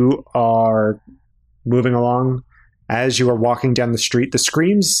you are moving along. As you are walking down the street, the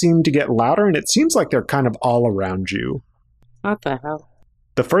screams seem to get louder, and it seems like they're kind of all around you. What the hell?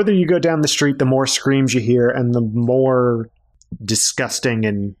 The further you go down the street, the more screams you hear, and the more disgusting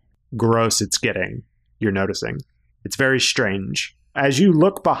and gross it's getting, you're noticing. It's very strange. As you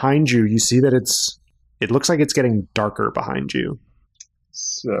look behind you, you see that it looks like it's getting darker behind you.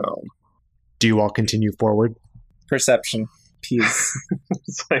 So, Do you all continue forward? Perception, please.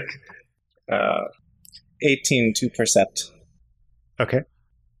 it's like, 18 to percept. Okay.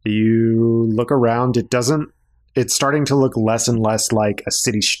 You look around. It's starting to look less and less like a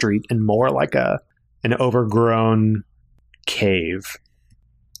city street and more like an overgrown cave.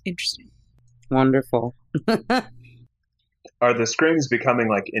 Interesting. Wonderful. are the screams becoming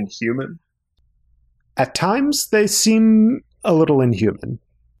like inhuman? At times, they seem a little inhuman.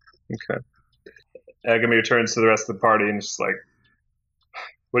 Okay. Agamir turns to the rest of the party and is just like,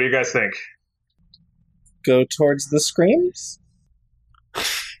 what do you guys think? Go towards the screams?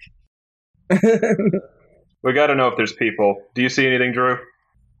 We gotta know if there's people. Do you see anything, Drew?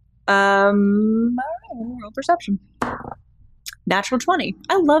 I don't know. Roll perception. Natural 20.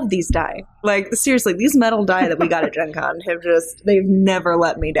 I love these die. Like, seriously, these metal die that we got at Gen Con they've never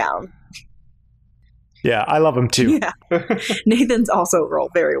let me down. Yeah, I love them too. Yeah. Nathan's also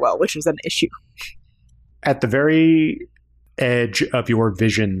rolled very well, which is an issue. At the very edge of your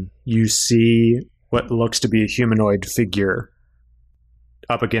vision, you see what looks to be a humanoid figure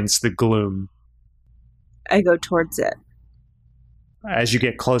up against the gloom. I go towards it. As you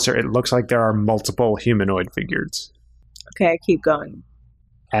get closer, it looks like there are multiple humanoid figures. Okay, I keep going.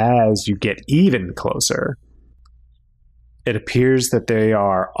 As you get even closer, it appears that they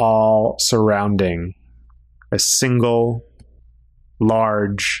are all surrounding a single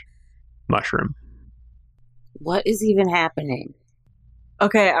large mushroom. What is even happening?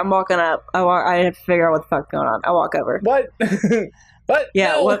 Okay, I'm walking up. I have to figure out what the fuck's going on. I walk over. What? What?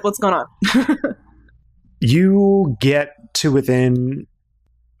 Yeah, No. what's going on? You get to within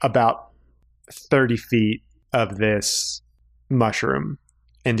about 30 feet of this mushroom,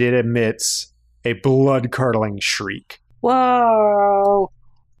 and it emits a blood-curdling shriek. Whoa!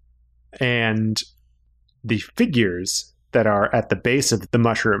 And the figures that are at the base of the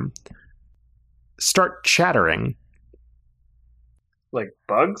mushroom start chattering. Like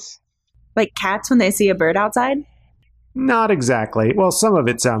bugs? Like cats when they see a bird outside? Not exactly. Well, some of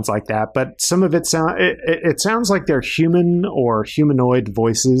it sounds like that, but some of it sounds like they're human or humanoid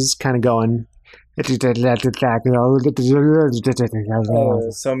voices kind of going. Oh,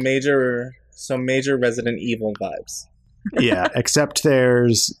 so major Resident Evil vibes. Yeah, except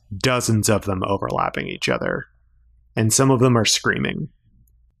there's dozens of them overlapping each other, and some of them are screaming.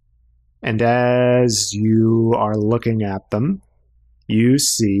 And as you are looking at them, you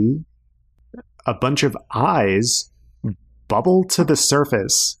see a bunch of eyes bubble to the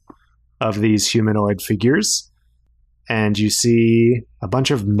surface of these humanoid figures, and you see a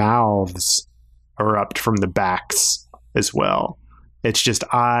bunch of mouths erupt from the backs as well. It's just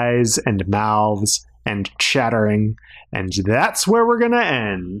eyes and mouths and chattering, and that's where we're gonna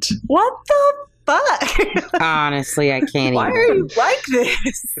end. What the fuck? Honestly, I can't Why even. are you like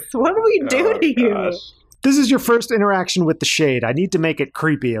this? What do we do to you? Gosh. This is your first interaction with the Shade. I need to make it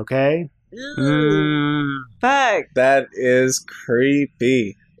creepy, okay? Fuck. That is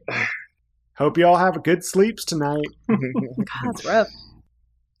creepy. Hope you all have good sleeps tonight. God, it's rough.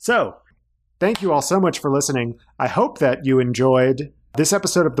 So, thank you all so much for listening. I hope that you enjoyed this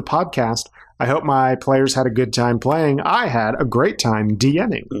episode of the podcast. I hope my players had a good time playing. I had a great time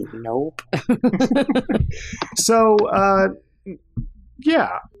DMing. Nope. So,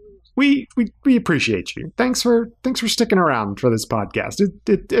 yeah, we appreciate you. Thanks for sticking around for this podcast.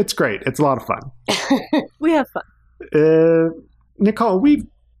 It's great. It's a lot of fun. We have fun. Nicole, we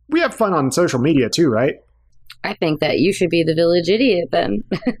have fun on social media too, right? I think that you should be the village idiot then.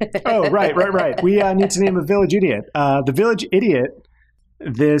 Oh, right. We need to name a village idiot. The village idiot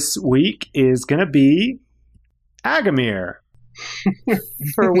this week is going to be Agamir.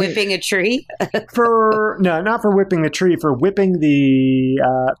 For whipping a tree? Not for whipping the tree, for whipping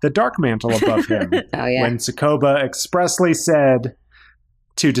the dark mantle above him. Oh, yeah. When Sokoba expressly said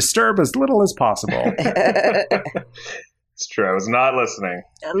to disturb as little as possible. It's true. I was not listening.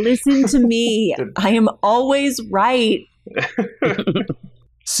 Listen to me. I am always right.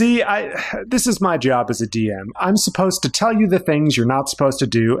 See, this is my job as a DM. I'm supposed to tell you the things you're not supposed to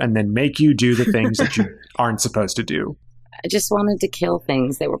do and then make you do the things that you aren't supposed to do. I just wanted to kill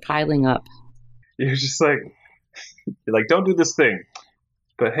things. They were piling up. You're just like, don't do this thing.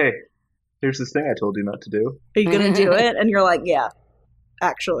 But hey, here's this thing I told you not to do. Are you going to do it? And you're like, yeah.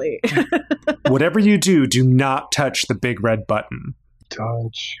 actually. Whatever you do, do not touch the big red button.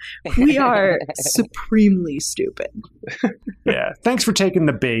 Touch. We are supremely stupid. Yeah. Thanks for taking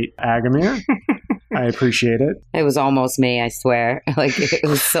the bait, Agamir. I appreciate it. It was almost me, I swear. Like, it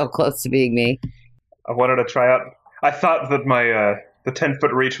was so close to being me. I wanted to try out. I thought that my the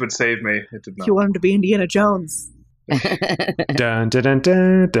 10-foot reach would save me. It did not. You want him to be Indiana Jones. Dun, dun, dun,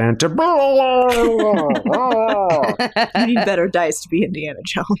 dun, dun, dun. You need better dice to be Indiana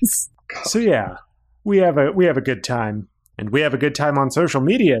Jones. So yeah, we have a good time. And we have a good time on social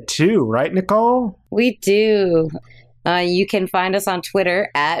media too, right, Nicole? We do. You can find us on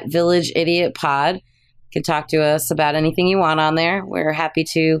Twitter at Village Idiot Pod. You can talk to us about anything you want on there. We're happy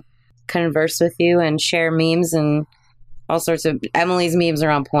to converse with you and share memes and all sorts of... Emily's memes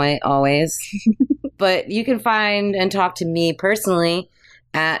are on point, always. But you can find and talk to me personally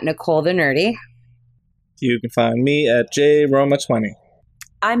at Nicole the Nerdy. You can find me at JRoma20.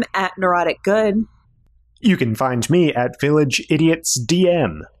 I'm at Neurotic Good. You can find me at Village Idiots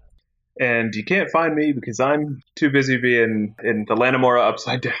DM. And you can't find me because I'm too busy being in the Lanamora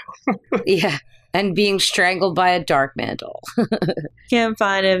upside down. Yeah, and being strangled by a dark mantle. Can't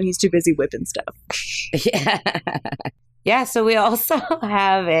find him. He's too busy whipping stuff. Yeah. Yeah, so we also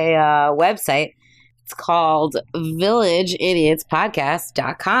have a website. It's called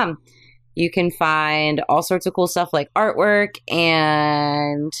VillageIdiotspodcast.com. You can find all sorts of cool stuff like artwork,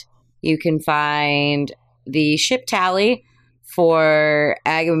 and you can find the ship tally for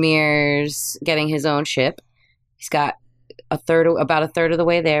Agamir's getting his own ship. He's got about a third of the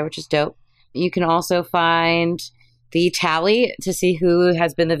way there, which is dope. You can also find the tally to see who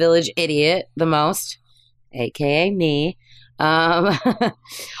has been the village idiot the most, aka me.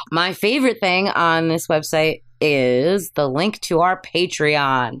 My favorite thing on this website is the link to our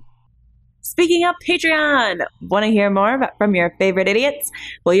Patreon. Speaking of Patreon, want to hear more from your favorite idiots?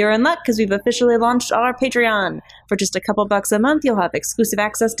 Well, you're in luck because we've officially launched our Patreon. For just a couple bucks a month, you'll have exclusive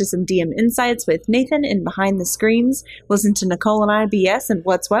access to some DM insights with Nathan in Behind the Screens, listen to Nicole and I BS and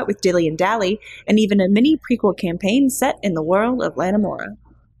What's What with Dilly and Dally, and even a mini prequel campaign set in the world of Lanamora.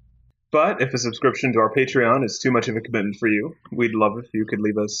 But if a subscription to our Patreon is too much of a commitment for you, we'd love if you could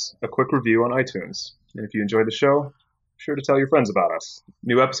leave us a quick review on iTunes. And if you enjoy the show, sure to tell your friends about us.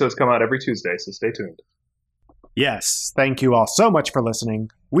 New episodes come out every Tuesday, so stay tuned. Yes, thank you all so much for listening.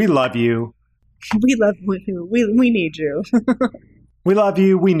 We love you. We love you. We need you. We love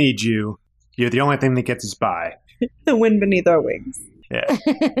you. We need you. You're the only thing that gets us by. The wind beneath our wings. Yeah.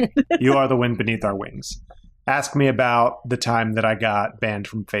 You are the wind beneath our wings. Ask me about the time that I got banned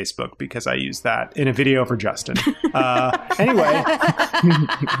from Facebook because I used that in a video for Justin. Anyway,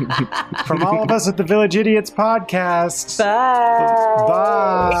 from all of us at the Village Idiots Podcast.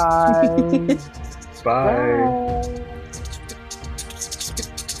 Bye. Bye. Bye.